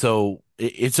so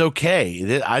it's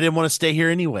okay. I didn't want to stay here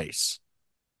anyways.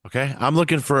 Okay. I'm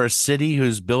looking for a city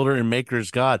whose builder and maker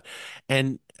is God.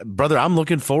 And brother, I'm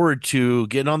looking forward to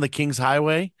getting on the King's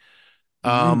Highway.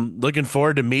 Mhm. Looking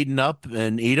forward to meeting up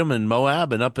in Edom and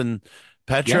Moab and up in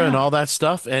Petra and Yeah. all that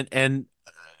stuff and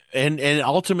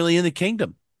ultimately in the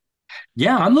kingdom.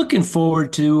 Yeah, I'm looking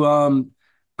forward to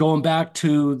going back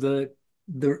to the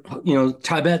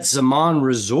Tibet Zaman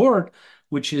Resort,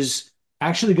 which is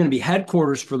actually going to be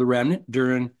headquarters for the remnant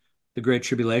during the Great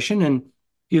Tribulation. And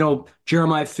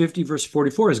Jeremiah 50 verse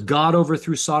 44 is God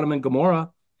overthrew Sodom and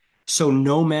Gomorrah, so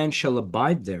no man shall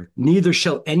abide there, neither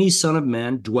shall any son of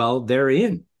man dwell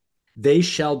therein. They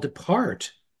shall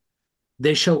depart.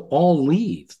 They shall all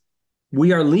leave.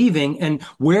 We are leaving, and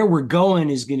where we're going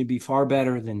is going to be far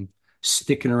better than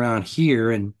sticking around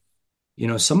here. And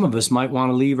some of us might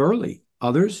want to leave early.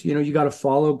 Others, you got to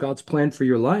follow God's plan for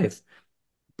your life.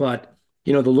 But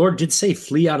the Lord did say,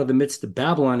 flee out of the midst of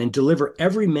Babylon and deliver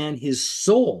every man his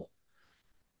soul.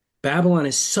 Babylon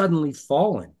is suddenly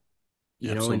fallen.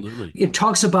 And Absolutely. it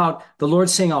talks about the Lord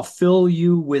saying, I'll fill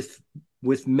you with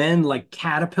men like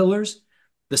caterpillars.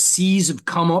 The seas have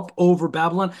come up over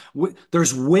Babylon.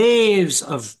 There's waves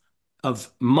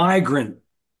of migrant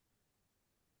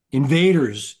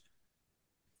invaders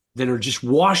that are just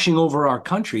washing over our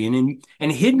country,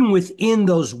 and hidden within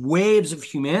those waves of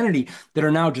humanity that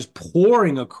are now just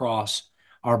pouring across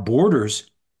our borders,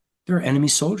 there are enemy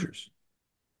soldiers.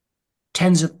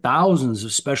 Tens of thousands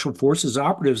of special forces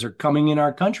operatives are coming in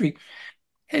our country,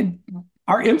 and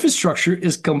our infrastructure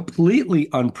is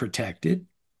completely unprotected.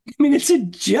 I mean, it's a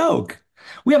joke.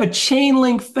 We have a chain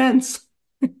link fence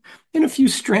and a few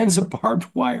strands of barbed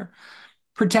wire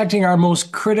protecting our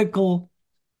most critical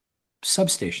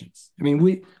substations. I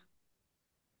mean,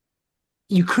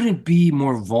 you couldn't be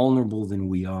more vulnerable than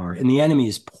we are, and the enemy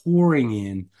is pouring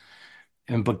in.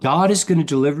 And but God is going to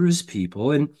deliver his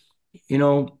people, and you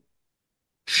know,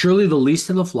 surely the least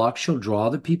of the flock shall draw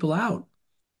the people out.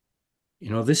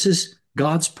 This is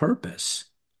God's purpose,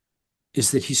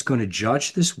 is that he's going to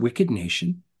judge this wicked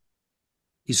nation.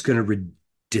 He's going to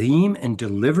redeem and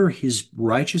deliver his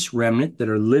righteous remnant that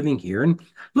are living here. And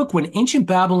look, when ancient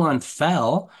Babylon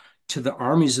fell to the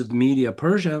armies of Media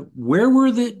Persia, where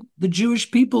were the Jewish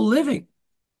people living?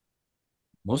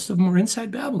 Most of them were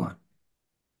inside Babylon.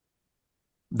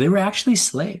 They were actually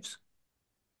slaves.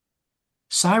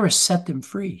 Cyrus set them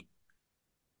free.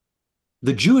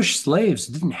 The Jewish slaves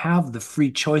didn't have the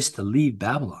free choice to leave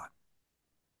Babylon.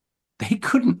 They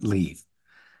couldn't leave.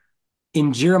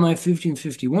 In Jeremiah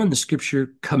 15:51, the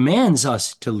scripture commands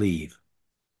us to leave.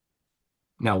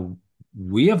 Now,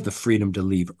 we have the freedom to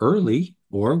leave early,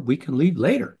 or we can leave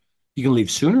later. You can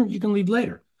leave sooner, you can leave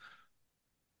later.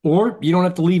 Or you don't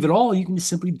have to leave at all, you can just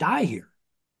simply die here.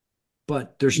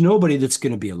 But there's nobody that's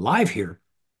going to be alive here.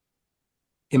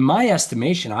 In my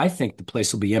estimation, I think the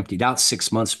place will be emptied out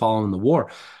 6 months following the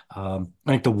war. I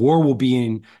think the war will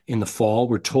be in the fall.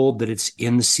 We're told that it's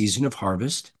in the season of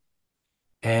harvest.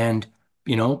 And,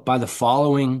 by the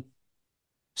following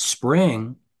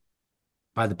spring,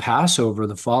 by the Passover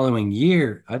the following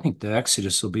year, I think the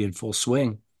Exodus will be in full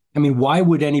swing. I mean, why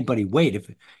would anybody wait? If,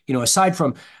 aside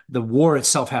from the war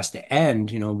itself has to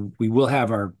end, we will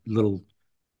have our little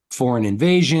foreign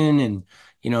invasion and,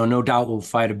 no doubt we'll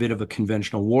fight a bit of a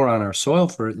conventional war on our soil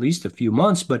for at least a few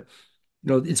months. But,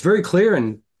 it's very clear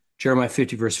in Jeremiah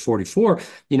 50, verse 44,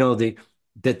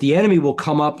 that the enemy will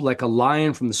come up like a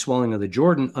lion from the swelling of the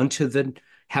Jordan unto the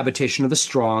habitation of the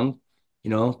strong,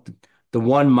 the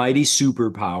one mighty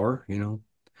superpower,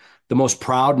 the most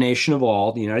proud nation of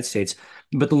all, the United States.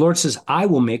 But the Lord says, I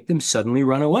will make them suddenly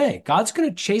run away. God's going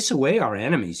to chase away our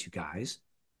enemies, you guys.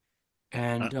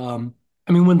 And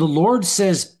I mean, when the Lord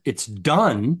says it's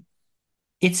done,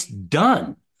 it's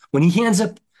done. When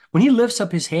he lifts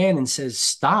up his hand and says,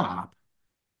 stop,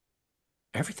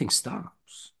 everything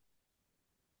stops.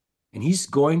 And he's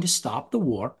going to stop the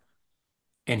war,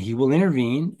 and he will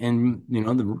intervene. And,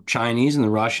 the Chinese and the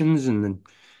Russians and the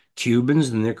Cubans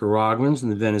and the Nicaraguans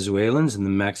and the Venezuelans and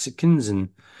the Mexicans and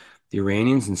the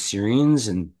Iranians and Syrians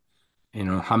and,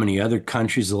 how many other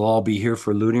countries will all be here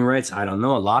for looting rights? I don't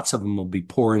know. Lots of them will be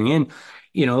pouring in.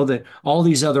 That all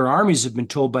these other armies have been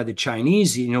told by the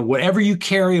Chinese, whatever you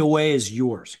carry away is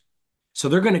yours. So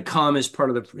they're going to come as part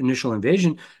of the initial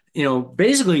invasion,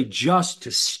 basically just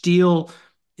to steal,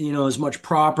 as much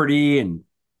property and,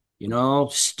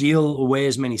 steal away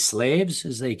as many slaves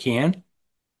as they can.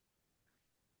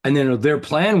 And then their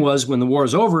plan was when the war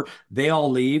is over, they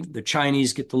all leave. The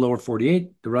Chinese get the lower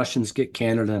 48, the Russians get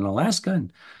Canada and Alaska,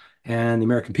 and the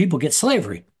American people get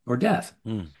slavery or death.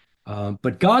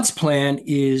 But God's plan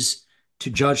is to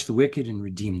judge the wicked and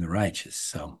redeem the righteous.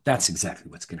 So that's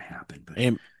exactly what's going to happen. But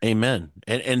amen.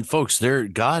 And folks,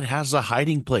 God has a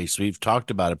hiding place. We've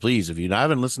talked about it. Please, if you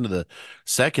haven't listened to the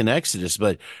second Exodus,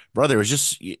 but brother, it was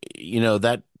just,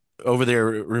 that over there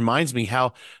reminds me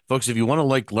how, folks, if you want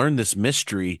to learn this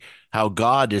mystery, how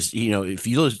God is, if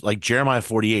you look like Jeremiah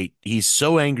 48, he's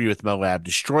so angry with Moab,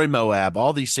 destroy Moab,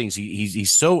 all these things. He's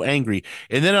so angry.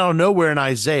 And then out of nowhere in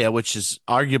Isaiah, which is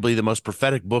arguably the most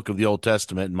prophetic book of the Old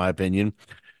Testament, in my opinion,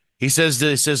 he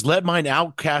says, let mine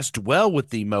outcast dwell with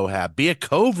thee, Moab. Be a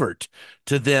covert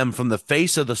to them from the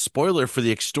face of the spoiler, for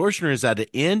the extortioner is at an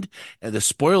end, and the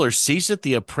spoiler ceaseth.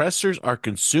 The oppressors are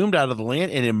consumed out of the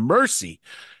land, and in mercy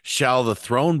shall the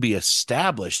throne be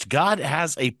established. God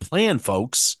has a plan,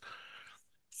 folks,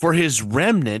 for his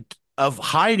remnant of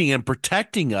hiding and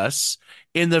protecting us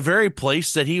in the very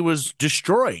place that he was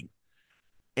destroying.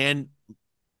 And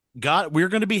God, we're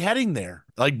going to be heading there.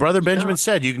 Like Brother Benjamin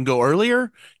said, you can go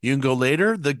earlier, you can go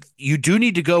later. You do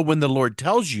need to go when the Lord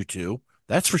tells you to.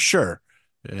 That's for sure.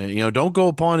 Don't go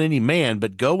upon any man,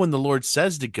 but go when the Lord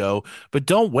says to go. But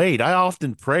don't wait. I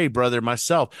often pray, brother,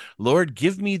 myself, Lord,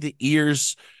 give me the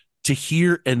ears to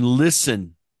hear and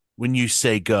listen when you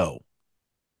say go.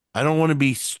 I don't want to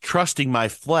be trusting my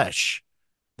flesh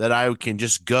that I can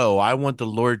just go. I want the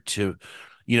Lord to,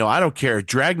 I don't care.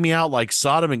 Drag me out like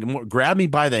Sodom and grab me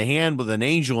by the hand with an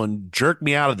angel and jerk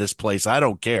me out of this place. I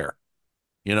don't care.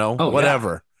 Oh,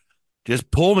 whatever.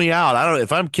 Just pull me out. I don't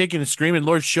if I'm kicking and screaming,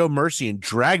 Lord, show mercy and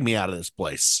drag me out of this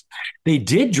place. They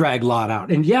did drag Lot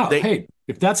out. And yeah, They hey,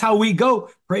 if that's how we go,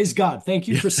 praise God. Thank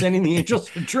you for sending the angels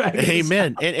for dragging us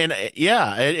Amen. out.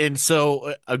 Yeah, and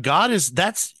so God is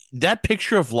that's that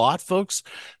picture of Lot, folks.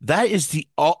 That is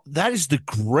the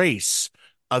grace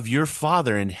of your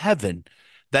Father in heaven.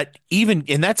 That even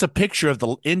and that's a picture of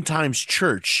the end times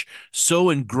church so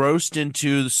engrossed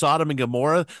into Sodom and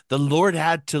Gomorrah, the Lord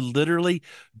had to literally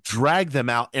drag them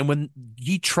out. And when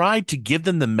He tried to give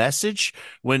them the message,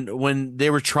 when they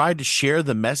were tried to share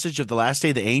the message of the last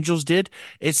day, the angels did.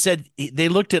 It said they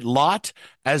looked at Lot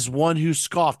as one who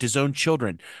scoffed his own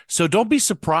children. So don't be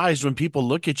surprised when people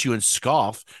look at you and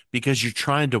scoff because you're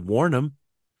trying to warn them.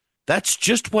 That's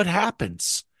just what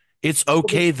happens. It's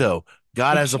Well, they, okay, though.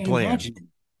 God they has a can't plan. imagine it.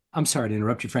 I'm sorry to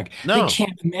interrupt you, Frank. They No.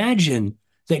 can't imagine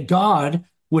that God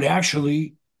would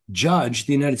actually judge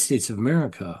the United States of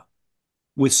America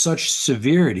with such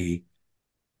severity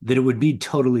that it would be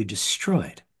totally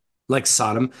destroyed, like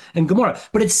Sodom and Gomorrah.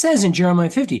 But it says in Jeremiah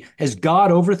 50, as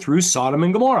God overthrew Sodom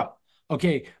and Gomorrah.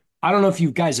 Okay, I don't know if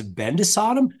you guys have been to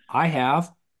Sodom. I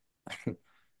have.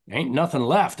 Ain't nothing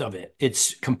left of it.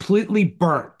 It's completely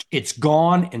burnt. It's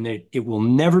gone, and it will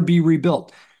never be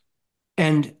rebuilt.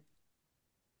 And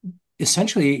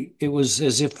essentially, it was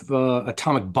as if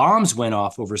atomic bombs went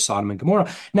off over Sodom and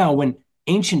Gomorrah. Now, when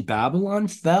ancient Babylon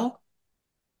fell,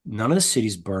 none of the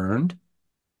cities burned.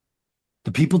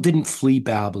 The people didn't flee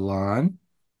Babylon.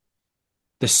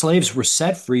 The slaves were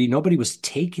set free. Nobody was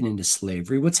taken into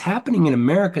slavery. What's happening in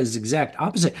America is the exact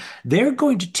opposite. They're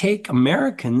going to take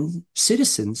American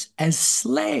citizens as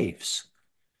slaves.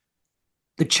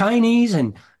 The Chinese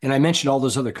and I mentioned all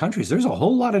those other countries. There's a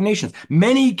whole lot of nations.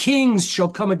 Many kings shall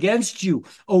come against you,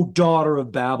 O daughter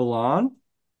of Babylon.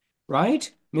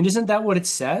 Right? I mean, isn't that what it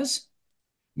says?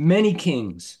 Many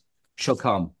kings shall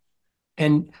come,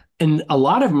 and and a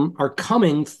lot of them are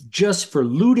coming just for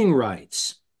looting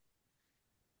rights,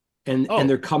 and Oh,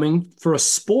 they're coming for a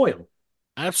spoil,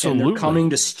 and they're absolutely.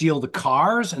 coming to steal the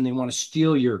cars, and they want to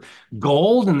steal your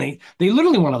gold, and they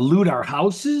literally want to loot our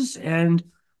houses, and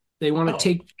they want to Oh,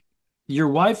 take your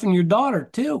wife and your daughter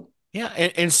too. yeah.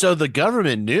 And so the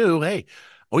government knew, hey,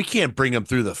 we can't bring them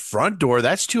through the front door.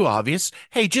 That's too obvious.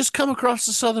 Hey, just come across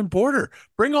the southern border.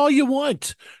 Bring all you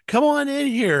want. Come on in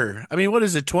here. I mean, what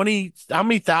is it? 20, how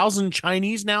many thousand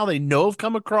Chinese now they know have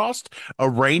come across?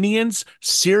 Iranians,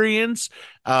 Syrians.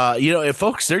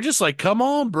 Folks, they're just like, come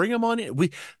on, bring them on in.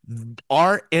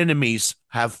 Our enemies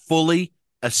have fully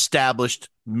established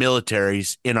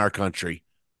militaries in our country.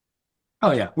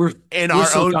 Oh yeah, In we're our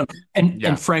so own, done. And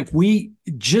yeah. Frank, we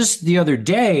just the other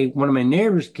day, one of my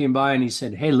neighbors came by and he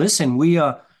said, "Hey, listen, we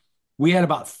had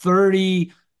about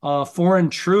 30 foreign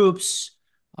troops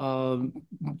um,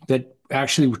 that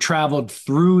actually traveled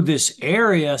through this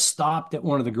area, stopped at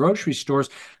one of the grocery stores.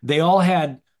 They all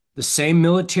had the same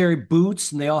military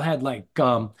boots, and they all had like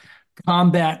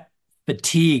combat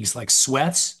fatigues, like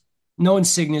sweats, no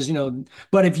insignias,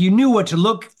 But if you knew what to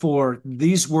look for,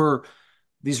 these were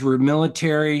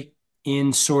military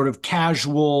in sort of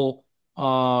casual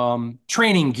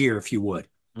training gear, if you would.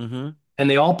 Hmm. And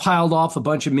they all piled off a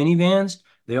bunch of minivans.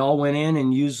 They all went in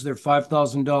and used their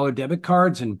 $5,000 debit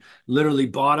cards and literally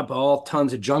bought up all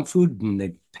tons of junk food, and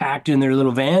they packed in their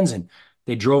little vans and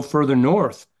they drove further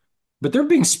north. But they're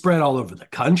being spread all over the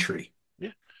country.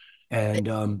 Yeah.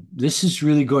 And this is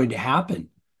really going to happen.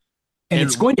 And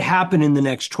it's And going to happen in the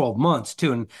next 12 months,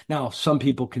 too. And now some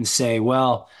people can say,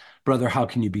 well, brother, how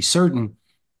can you be certain?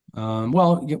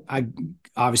 Well, I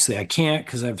obviously I can't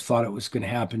because I've thought it was going to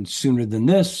happen sooner than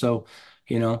this. So,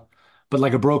 you know, but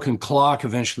like a broken clock,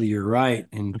 eventually you're right.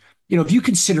 And if you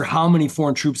consider how many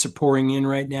foreign troops are pouring in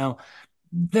right now,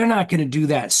 they're not going to do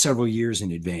that several years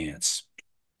in advance.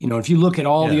 If you look at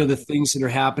all the yeah. other things that are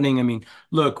happening, I mean,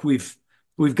 look, we've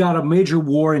got a major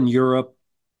war in Europe.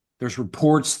 There's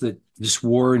reports that this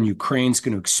war in Ukraine is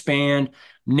going to expand.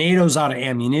 NATO's out of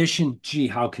ammunition. Gee,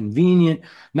 how convenient.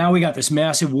 Now we got this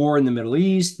massive war in the Middle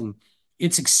East, and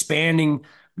it's expanding.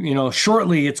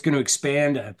 Shortly it's going to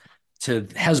expand to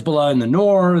Hezbollah in the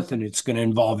north, and it's going to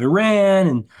involve Iran.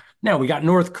 And now we got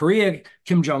North Korea.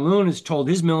 Kim Jong-un has told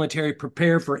his military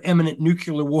prepare for imminent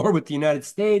nuclear war with the United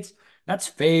States. That's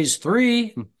phase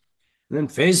three. And then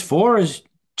phase four is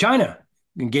China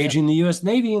Yeah. engaging the U.S.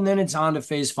 Navy, and then it's on to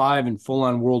phase five and full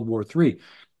on World War III.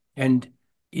 And,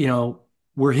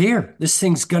 we're here. This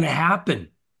thing's going to happen.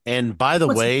 And by the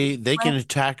What's way, they can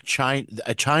attack China.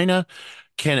 China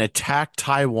can attack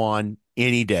Taiwan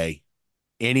any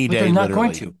But they're day, not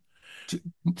going literally. to.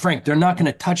 Frank, they're not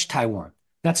going to touch Taiwan.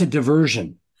 That's a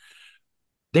diversion.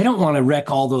 They don't want to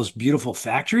wreck all those beautiful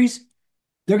factories.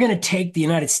 they're going to take the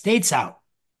United States out,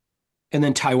 and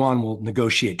then Taiwan will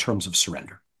negotiate terms of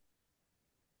surrender.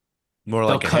 More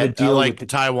They'll like a cut a head, deal with like the.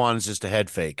 Taiwan is just a head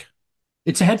fake.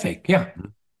 It's a head fake. Yeah.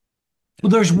 Mhm.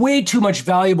 Well, there's way too much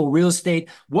valuable real estate.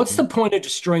 What's the Mhm. point of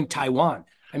destroying Taiwan?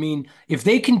 I mean, if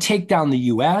they can take down the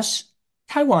US,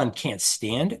 Taiwan can't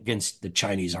stand against the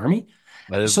Chinese army.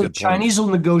 That is a So the good point. Chinese will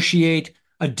negotiate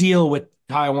a deal with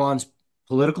Taiwan's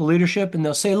political leadership, and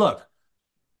they'll say, look,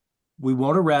 we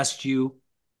won't arrest you.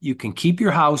 You can keep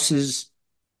your houses.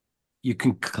 You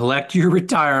can collect your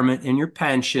retirement and your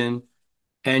pension,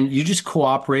 and you just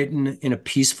cooperate in a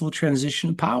peaceful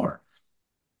transition of power.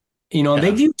 They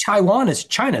Yeah. view Taiwan as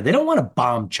China. They don't want to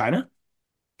bomb China.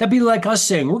 That'd be like us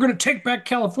saying, we're going to take back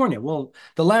California. Well,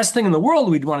 the last thing in the world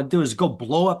we'd want to do is go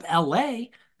blow up LA.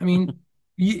 I mean,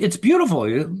 it's beautiful.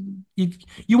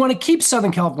 You want to keep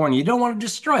Southern California. You don't want to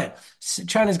destroy it.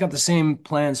 China's got the same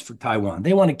plans for Taiwan.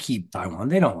 They want to keep Taiwan.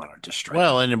 They don't want to destroy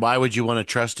Well, Taiwan. and why would you want to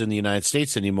trust in the United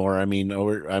States anymore? Our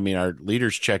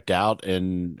leaders checked out,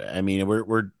 and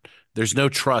we're there's no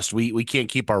trust. We can't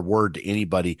keep our word to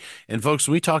anybody. And folks,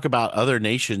 when we talk about other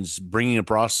nations bringing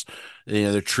across,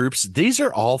 their troops, these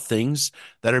are all things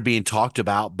that are being talked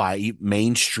about by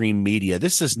mainstream media.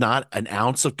 This is not an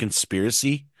ounce of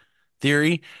conspiracy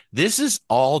theory. This is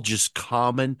all just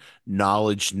common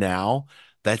knowledge now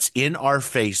that's in our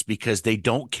face because they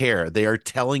don't care. They are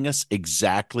telling us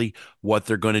exactly what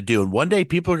they're going to do. And one day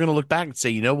people are going to look back and say,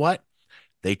 you know what?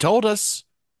 They told us.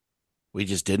 We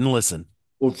just didn't listen.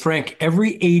 Well, Frank,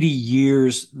 every 80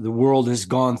 years, the world has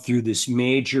gone through this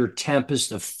major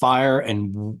tempest of fire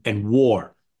and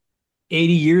war.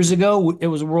 80 years ago, it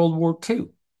was World War II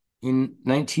in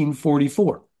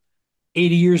 1944.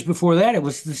 80 years before that, it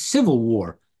was the Civil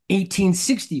War,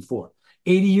 1864.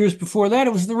 80 years before that,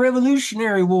 it was the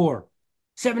Revolutionary War,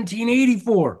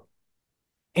 1784.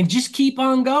 And just keep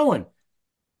on going.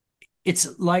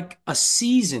 It's like a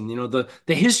season.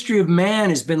 The history of man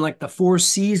has been like the four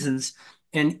seasons,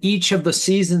 and each of the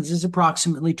seasons is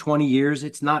approximately 20 years.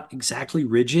 It's not exactly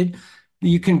rigid.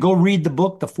 You can go read the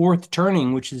book, The Fourth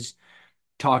Turning, which is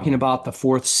talking about the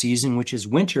fourth season, which is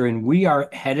winter, and we are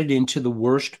headed into the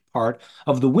worst part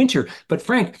of the winter. But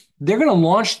Frank, they're going to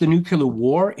launch the nuclear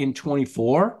war in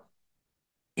 24.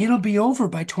 It'll be over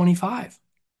by 25,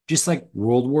 just like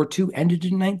World War II ended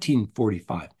in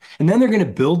 1945. And then they're going to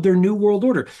build their new world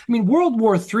order. I mean, World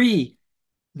War III,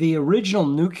 the original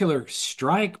nuclear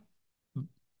strike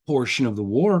portion of the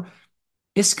war,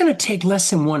 it's going to take less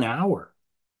than 1 hour.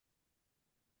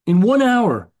 In 1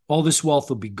 hour, all this wealth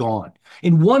will be gone.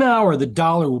 In 1 hour, the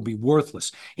dollar will be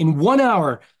worthless. In 1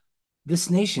 hour, this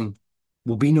nation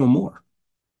will be no more.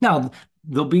 Now,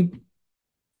 there'll be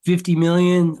 50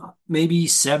 million, maybe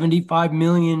 75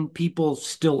 million people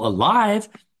still alive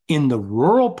in the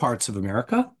rural parts of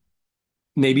America.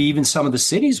 Maybe even some of the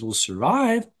cities will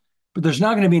survive, but there's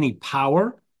not going to be any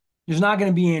power. There's not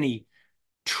going to be any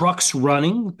trucks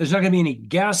running. There's not going to be any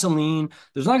gasoline.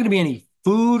 There's not going to be any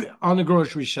food on the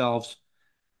grocery shelves.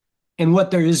 And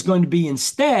what there is going to be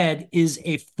instead is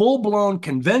a full blown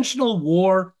conventional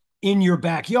war in your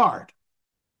backyard.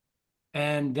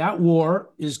 And that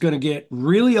war is going to get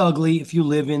really ugly if you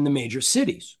live in the major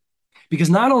cities. Because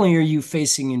not only are you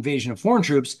facing invasion of foreign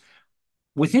troops,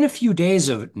 within a few days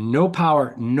of no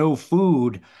power, no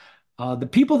food, the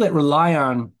people that rely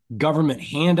on government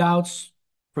handouts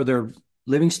for their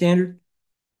living standard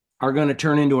are going to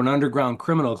turn into an underground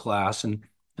criminal class, and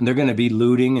they're going to be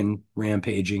looting and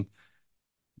rampaging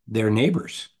their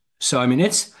neighbors. So, I mean,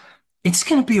 it's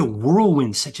going to be a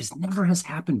whirlwind such as never has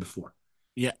happened before.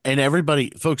 Yeah, and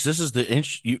everybody, folks, this is the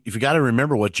inch. If you got to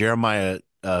remember what Jeremiah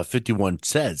 51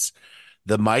 says,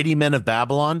 the mighty men of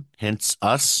Babylon, hence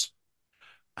us,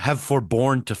 have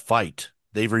forborne to fight.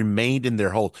 They've remained in their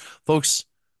hold, folks.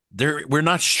 We're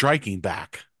not striking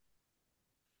back.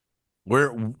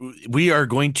 We're we are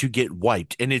going to get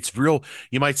wiped, and it's real.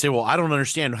 You might say, "Well, I don't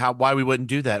understand why we wouldn't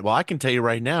do that." Well, I can tell you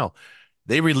right now,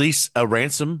 they release a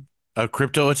ransom, a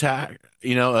crypto attack,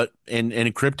 and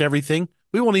encrypt everything.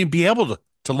 We won't even be able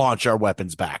to launch our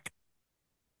weapons back.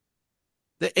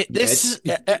 Yeah,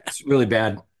 it's really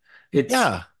bad. It's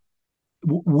Yeah.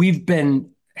 we've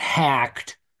been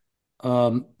hacked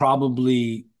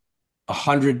probably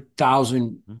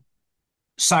 100,000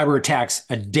 cyber attacks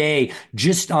a day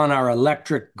just on our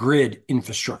electric grid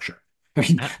infrastructure. I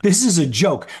mean, this is a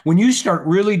joke. When you start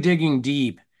really digging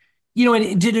deep,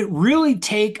 and did it really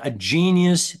take a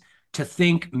genius to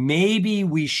think maybe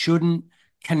we shouldn't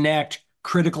connect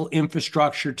critical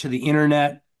infrastructure to the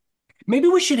internet? Maybe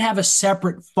we should have a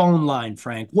separate phone line,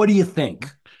 Frank. What do you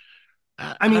think?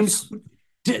 I mean, Absolutely.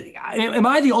 Am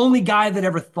I the only guy that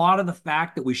ever thought of the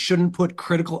fact that we shouldn't put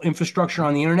critical infrastructure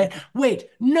on the internet? Wait,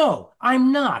 no,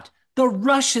 I'm not. The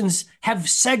Russians have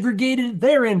segregated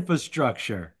their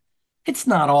infrastructure. It's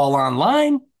not all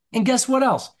online. And guess what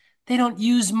else? They don't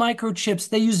use microchips,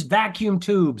 they use vacuum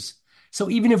tubes. So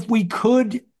even if we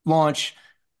could launch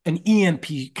an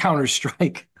EMP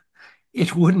counterstrike,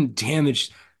 it wouldn't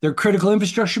damage their critical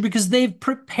infrastructure because they've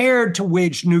prepared to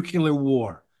wage nuclear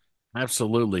war.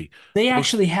 Absolutely. They Folks,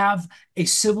 actually have a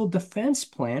civil defense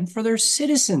plan for their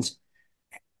citizens.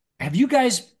 Have you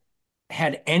guys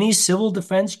had any civil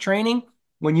defense training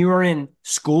when you were in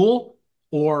school?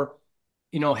 Or,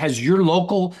 has your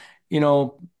local, you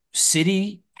know,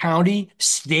 city, county,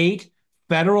 state,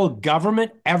 federal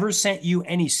government ever sent you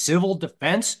any civil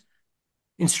defense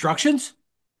instructions?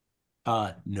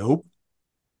 Nope.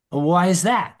 Why is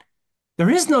that? There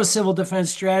is no civil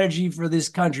defense strategy for this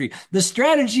country. The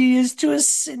strategy is to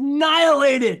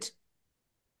annihilate it.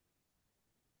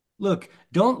 Look,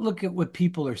 don't look at what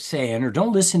people are saying or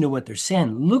don't listen to what they're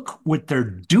saying. Look what they're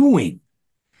doing.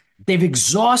 They've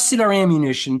exhausted our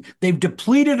ammunition. They've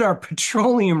depleted our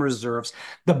petroleum reserves.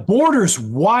 The border's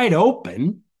wide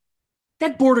open.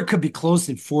 That border could be closed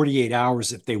in 48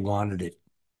 hours if they wanted it.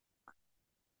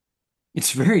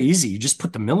 It's very easy. You just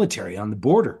put the military on the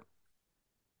border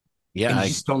yeah, and you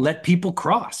just don't let people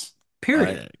cross,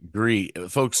 period. I agree.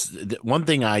 Folks, one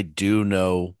thing I do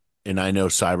know, and I know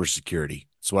cybersecurity.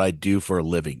 It's what I do for a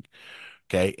living.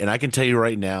 Okay. And I can tell you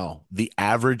right now, the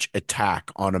average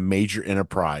attack on a major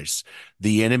enterprise,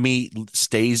 the enemy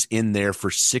stays in there for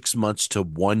 6 months to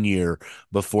 1 year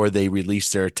before they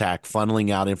release their attack,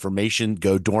 funneling out information,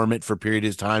 go dormant for a period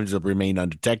of time to remain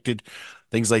undetected,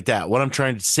 things like that. What I'm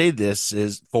trying to say this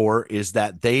is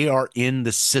that they are in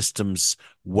the systems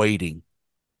waiting.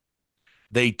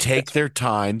 They take their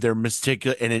time, they're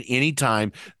meticulous, and at any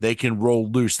time they can roll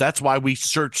loose. That's why we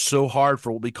search so hard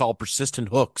for what we call persistent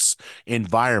hooks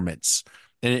environments.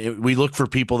 And we look for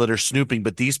people that are snooping,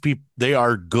 but these people, they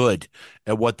are good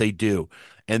at what they do.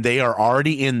 And they are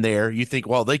already in there. You think,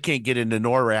 well, they can't get into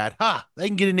NORAD. They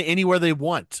can get into anywhere they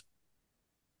want.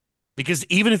 Because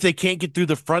even if they can't get through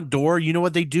the front door, you know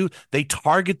what they do? They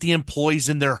target the employees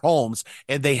in their homes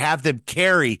and they have them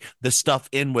carry the stuff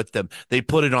in with them. They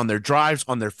put it on their drives,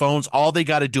 on their phones. All they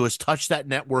got to do is touch that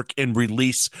network and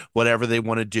release whatever they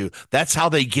want to do. That's how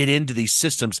they get into these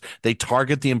systems. They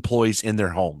target the employees in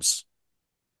their homes.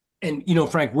 And,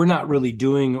 Frank, we're not really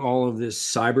doing all of this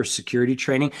cybersecurity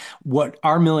training. What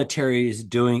our military is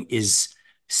doing is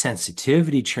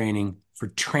sensitivity training for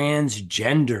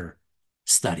transgender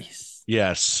studies.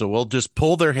 Yes. So we'll just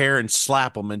pull their hair and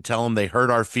slap them and tell them they hurt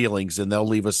our feelings and they'll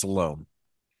leave us alone.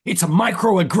 It's a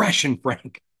microaggression,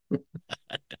 Frank.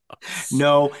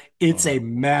 No, it's Oh, a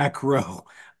macro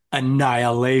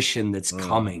annihilation that's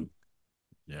coming.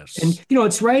 And, yes.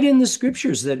 it's right in the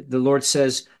scriptures that the Lord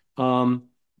says,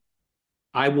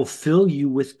 I will fill you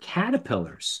with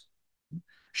caterpillars.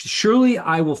 Surely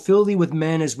I will fill thee with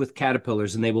men as with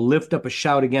caterpillars, and they will lift up a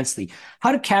shout against thee.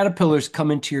 How do caterpillars come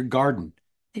into your garden?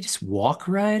 They just walk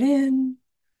right in.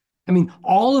 I mean,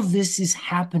 all of this is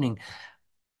happening.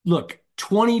 Look,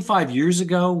 25 years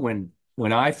ago,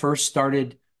 when I first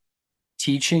started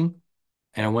teaching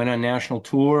and I went on national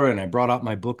tour and I brought out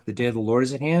my book, The Day of the Lord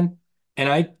is at Hand, and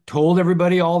I told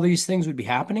everybody all these things would be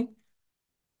happening,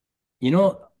 you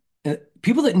know,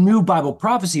 people that knew Bible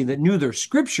prophecy, that knew their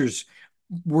scriptures,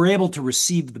 were able to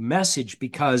receive the message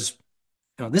because,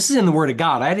 this is in the Word of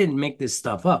God. I didn't make this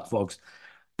stuff up, folks.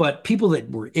 But people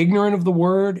that were ignorant of the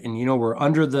Word and, were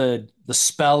under the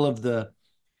spell of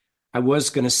I was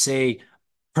going to say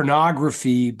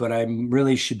pornography, but I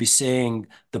really should be saying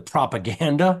the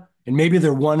propaganda, and maybe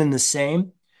they're one and the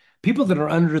same. People that are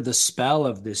under the spell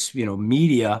of this,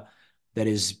 media that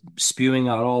is spewing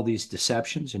out all these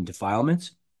deceptions and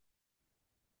defilements,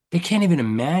 they can't even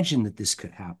imagine that this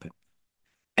could happen.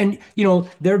 And,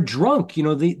 they're drunk.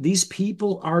 These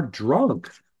people are drunk.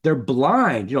 They're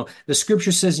blind. The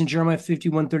scripture says in Jeremiah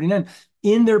 51:39,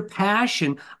 in their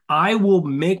passion, I will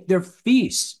make their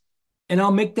feasts and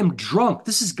I'll make them drunk.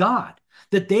 This is God,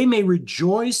 that they may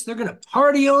rejoice. They're going to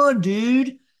party on,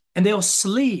 dude, and they'll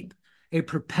sleep a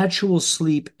perpetual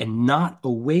sleep and not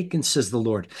awaken, says the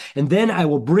Lord. And then I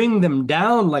will bring them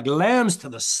down like lambs to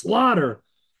the slaughter,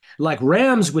 like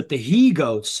rams with the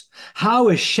he-goats. How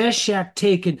is Sheshach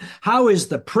taken? How is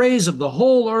the praise of the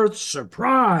whole earth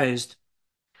surprised?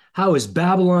 How has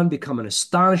Babylon become an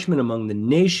astonishment among the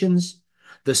nations?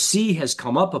 The sea has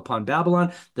come up upon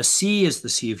Babylon. The sea is the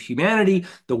sea of humanity.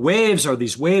 The waves are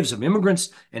these waves of immigrants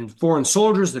and foreign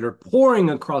soldiers that are pouring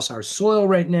across our soil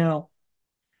right now.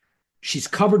 She's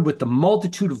covered with the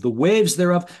multitude of the waves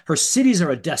thereof. Her cities are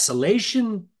a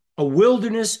desolation, a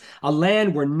wilderness, a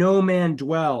land where no man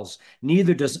dwells,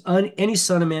 neither does any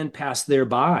son of man pass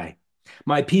thereby.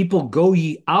 My people, go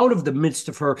ye out of the midst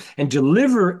of her, and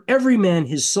deliver every man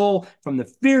his soul from the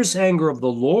fierce anger of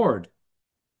the Lord.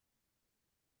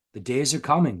 The days are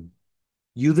coming.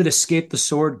 You that escape the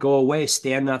sword, go away,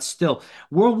 stand not still.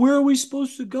 Well, where are we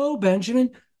supposed to go,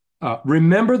 Benjamin?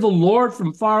 Remember the Lord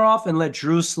from far off and let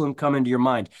Jerusalem come into your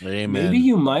mind. Maybe Amen.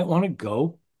 you might want to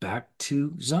go back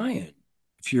to Zion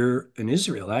if you're an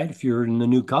Israelite, if you're in the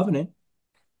new covenant.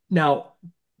 Now,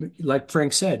 like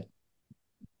Frank said,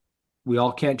 we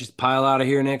all can't just pile out of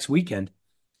here next weekend.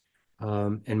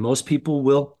 And most people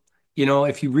will,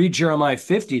 if you read Jeremiah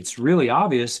 50, it's really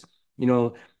obvious.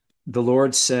 The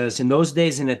Lord says, in those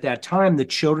days and at that time, the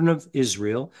children of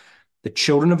Israel, the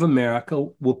children of America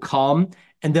will come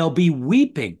and they'll be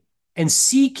weeping and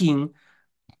seeking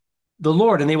the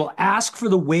Lord, and they will ask for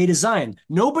the way to Zion.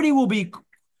 Nobody will be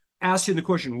asking the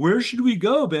question, where should we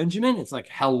go, Benjamin? It's like,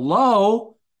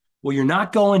 hello. Well, you're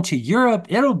not going to Europe.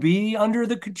 It'll be under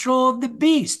the control of the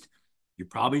beast. You're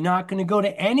probably not going to go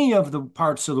to any of the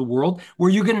parts of the world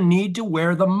where you're going to need to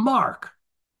wear the mark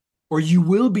or you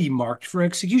will be marked for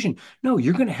execution. No,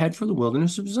 you're going to head for the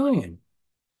wilderness of Zion.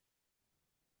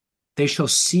 They shall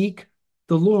seek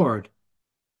the Lord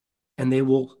and they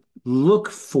will look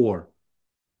for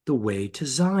the way to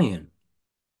Zion.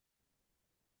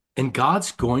 And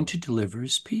God's going to deliver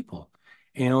his people.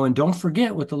 And don't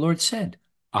forget what the Lord said,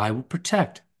 I will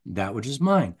protect that which is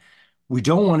mine. We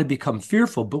don't want to become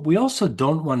fearful, but we also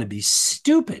don't want to be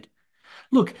stupid.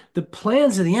 Look, the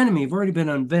plans of the enemy have already been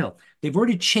unveiled. They've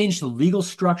already changed the legal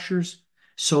structures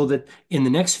so that in the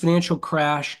next financial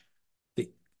crash, the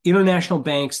international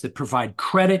banks that provide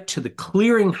credit to the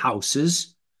clearing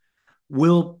houses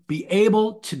will be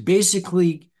able to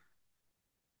basically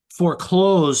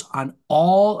foreclose on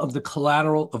all of the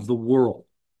collateral of the world.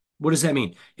 What does that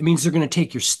mean? It means they're going to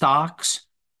take your stocks,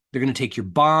 they're going to take your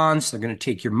bonds, they're going to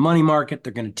take your money market,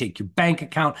 they're going to take your bank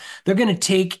account, they're going to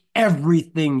take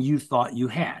everything you thought you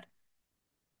had.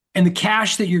 And the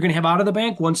cash that you're going to have out of the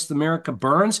bank once America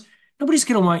burns, nobody's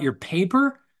going to want your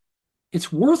paper.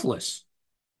 It's worthless.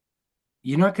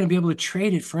 You're not going to be able to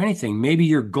trade it for anything. Maybe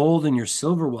your gold and your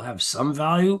silver will have some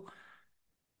value,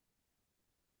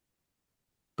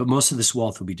 but most of this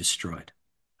wealth will be destroyed.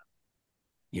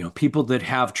 People that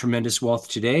have tremendous wealth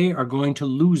today are going to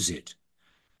lose it.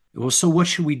 Well, so what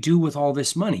should we do with all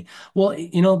this money?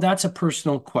 Well, that's a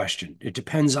personal question. It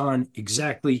depends on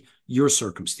exactly your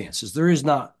circumstances. There is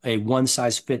not a one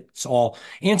size fits all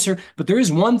answer, but there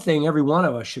is one thing every one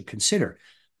of us should consider.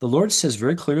 The Lord says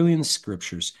very clearly in the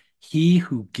scriptures, he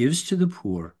who gives to the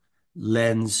poor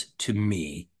lends to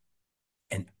me,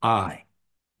 and I,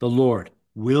 the Lord,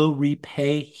 will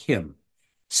repay him.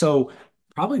 So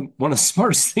probably one of the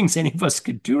smartest things any of us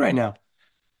could do right now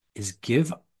is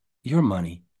give your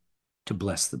money to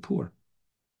bless the poor.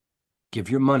 Give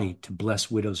your money to bless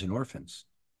widows and orphans.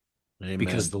 Amen.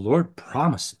 Because the Lord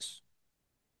promises,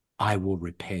 I will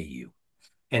repay you.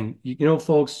 And,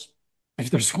 folks, if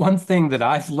there's one thing that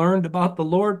I've learned about the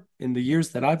Lord in the years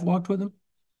that I've walked with him,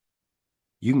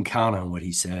 you can count on what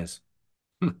he says.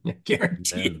 I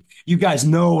guarantee you. You guys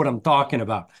know what I'm talking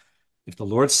about. If the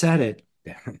Lord said it,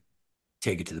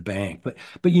 take it to the bank. But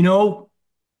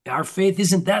our faith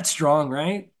isn't that strong,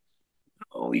 right?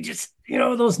 We just,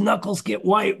 those knuckles get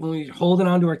white when we're holding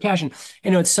on to our cash. And,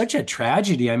 it's such a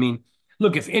tragedy. I mean,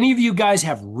 look, if any of you guys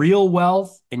have real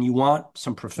wealth and you want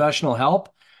some professional help,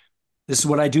 this is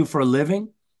what I do for a living.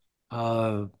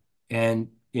 And,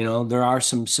 there are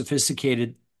some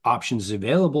sophisticated options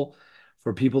available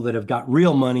for people that have got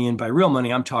real money. And by real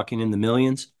money, I'm talking in the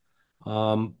millions.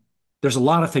 There's a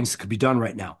lot of things that could be done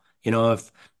right now.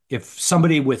 If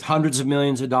somebody with hundreds of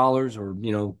millions of dollars or,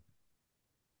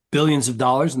 billions of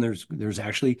dollars, and there's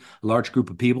actually a large group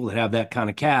of people that have that kind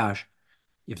of cash,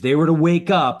 if they were to wake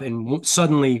up and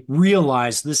suddenly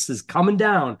realize this is coming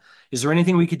down, is there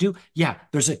anything we could do? Yeah,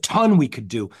 there's a ton we could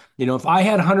do. If I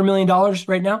had $100 million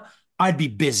right now, I'd be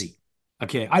busy.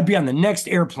 Okay, I'd be on the next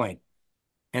airplane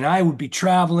and I would be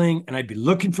traveling and I'd be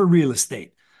looking for real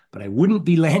estate, but I wouldn't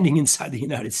be landing inside the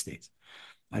United States.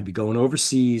 I'd be going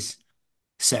overseas,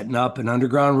 setting up an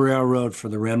underground railroad for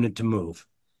the remnant to move.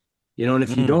 And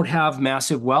if you don't have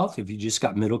massive wealth, if you just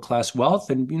got middle-class wealth,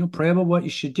 then, pray about what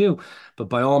you should do. But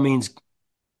by all means,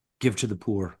 give to the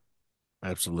poor.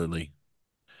 Absolutely.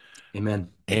 Amen.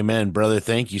 Amen, brother.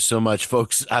 Thank you so much,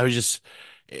 folks.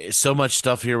 So much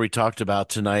stuff here we talked about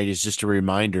tonight is just a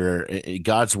reminder.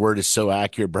 God's word is so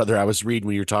accurate, brother. I was reading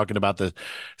when you were talking about the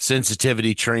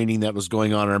sensitivity training that was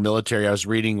going on in our military. I was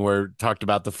reading where it talked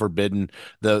about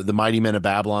the mighty men of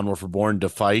Babylon were born to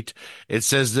fight. It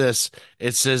says this.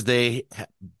 It says the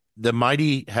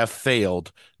mighty have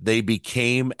failed. They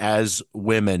became as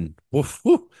women. Woof,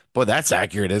 woof. Boy, that's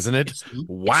accurate, isn't it? It's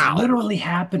Wow. literally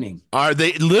happening. Are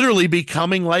they literally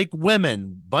becoming like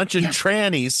women? Bunch of Yeah.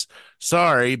 trannies.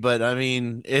 Sorry, but I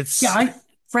mean, it's Yeah,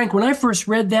 Frank, when I first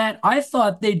read that, I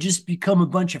thought they'd just become a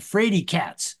bunch of fraidy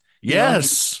cats, you know.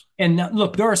 yes. And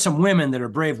look, there are some women that are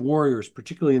brave warriors,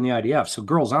 particularly in the IDF. So,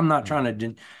 girls, I'm not trying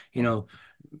to, you know,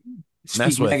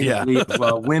 Mess speak with, yeah. negatively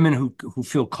of women who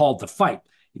feel called to fight.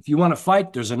 If you want to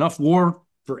fight, there's enough war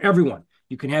for everyone.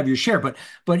 You can have your share, but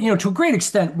to a great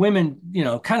extent, women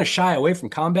kind of shy away from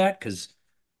combat because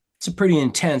it's a pretty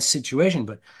intense situation.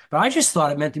 But I just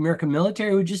thought it meant the American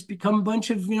military would just become a bunch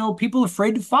of people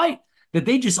afraid to fight, that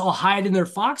they just all hide in their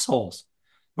foxholes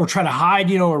or try to hide,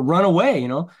 or run away,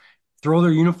 throw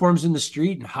their uniforms in the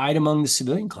street and hide among the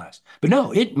civilian class. But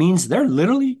no, it means they're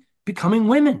literally becoming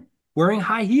women, wearing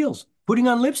high heels, putting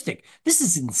on lipstick. This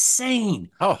is insane.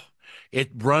 Oh, it's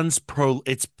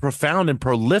profound and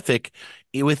prolific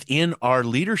within our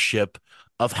leadership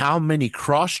of how many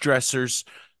cross-dressers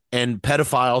and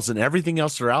pedophiles and everything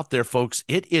else are out there, folks.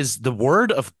 It is the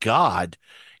word of God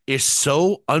is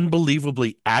so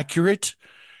unbelievably accurate.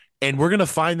 And we're going to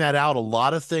find that out. A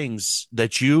lot of things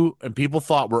that you and people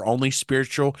thought were only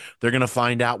spiritual, they're going to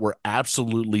find out were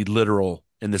absolutely literal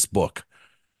in this book.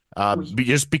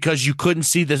 Just because you couldn't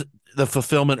see the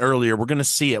fulfillment earlier, we're going to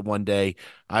see it one day.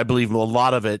 I believe a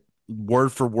lot of it,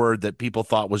 word for word, that people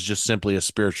thought was just simply a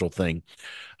spiritual thing.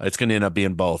 It's going to end up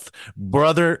being both.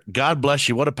 Brother, God bless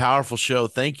you. What a powerful show.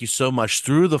 Thank you so much.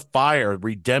 Through the fire,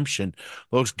 redemption.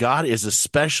 Folks, God is a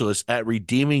specialist at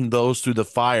redeeming those through the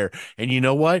fire. And you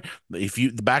know what? If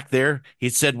you back there, he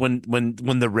said when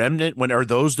the remnant, or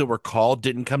those that were called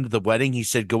didn't come to the wedding, he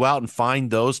said, go out and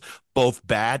find those both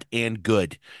bad and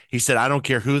good. He said, I don't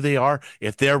care who they are.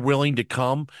 If they're willing to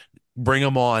come, bring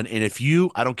them on. And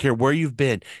I don't care where you've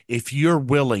been, if you're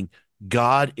willing,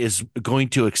 God is going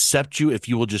to accept you if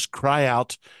you will just cry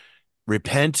out,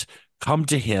 repent, come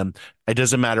to him. It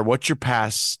doesn't matter what your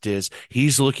past is.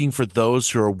 He's looking for those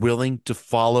who are willing to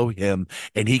follow him,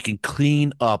 and he can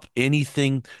clean up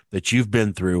anything that you've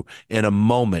been through in a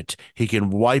moment. He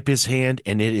can wipe his hand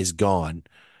and it is gone,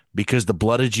 because the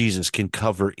blood of Jesus can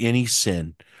cover any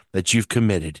sin that you've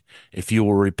committed if you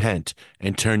will repent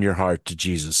and turn your heart to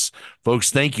Jesus. Folks,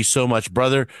 thank you so much,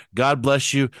 brother. God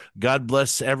bless you. God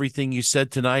bless everything you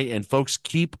said tonight. And folks,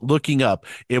 keep looking up.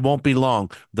 It won't be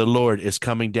long. The Lord is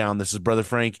coming down. This is Brother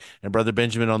Frank and Brother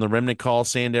Benjamin on the Remnant Call,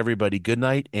 saying to everybody, good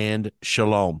night and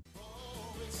shalom.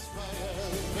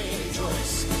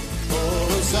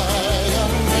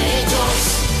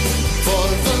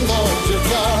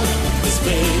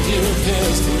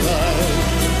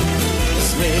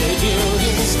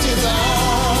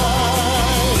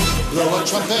 Blow a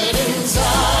trumpet in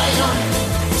Zion,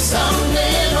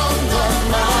 sounding on the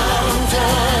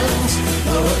mountains.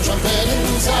 Blow a trumpet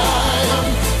in Zion,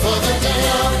 for the day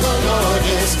of the Lord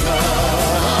is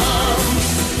come.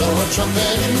 Blow a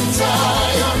trumpet in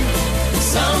Zion,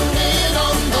 sounding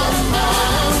on the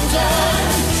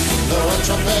mountains. Blow a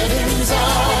trumpet in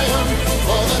Zion,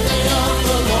 for the day of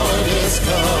the Lord is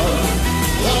come.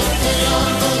 The day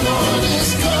of the Lord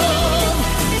is come.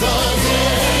 The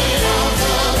day of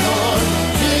the Lord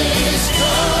is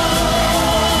come.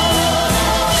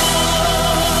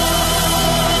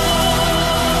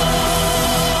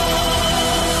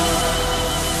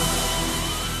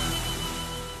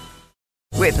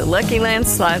 With the Lucky Land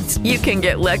Slots, you can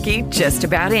get lucky just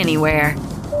about anywhere.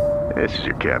 This is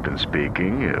your captain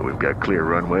speaking. We've got clear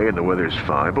runway and the weather's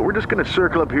fine, but we're just going to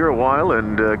circle up here a while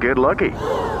and get lucky.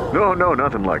 No,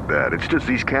 nothing like that. It's just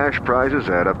these cash prizes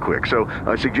add up quick. So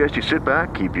I suggest you sit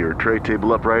back, keep your tray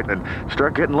table upright, and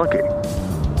start getting lucky.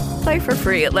 Play for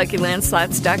free at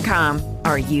LuckyLandSlots.com.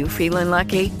 Are you feeling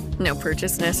lucky? No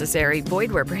purchase necessary.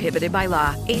 Void where prohibited by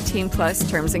law. 18+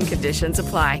 terms and conditions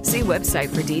apply. See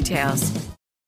website for details.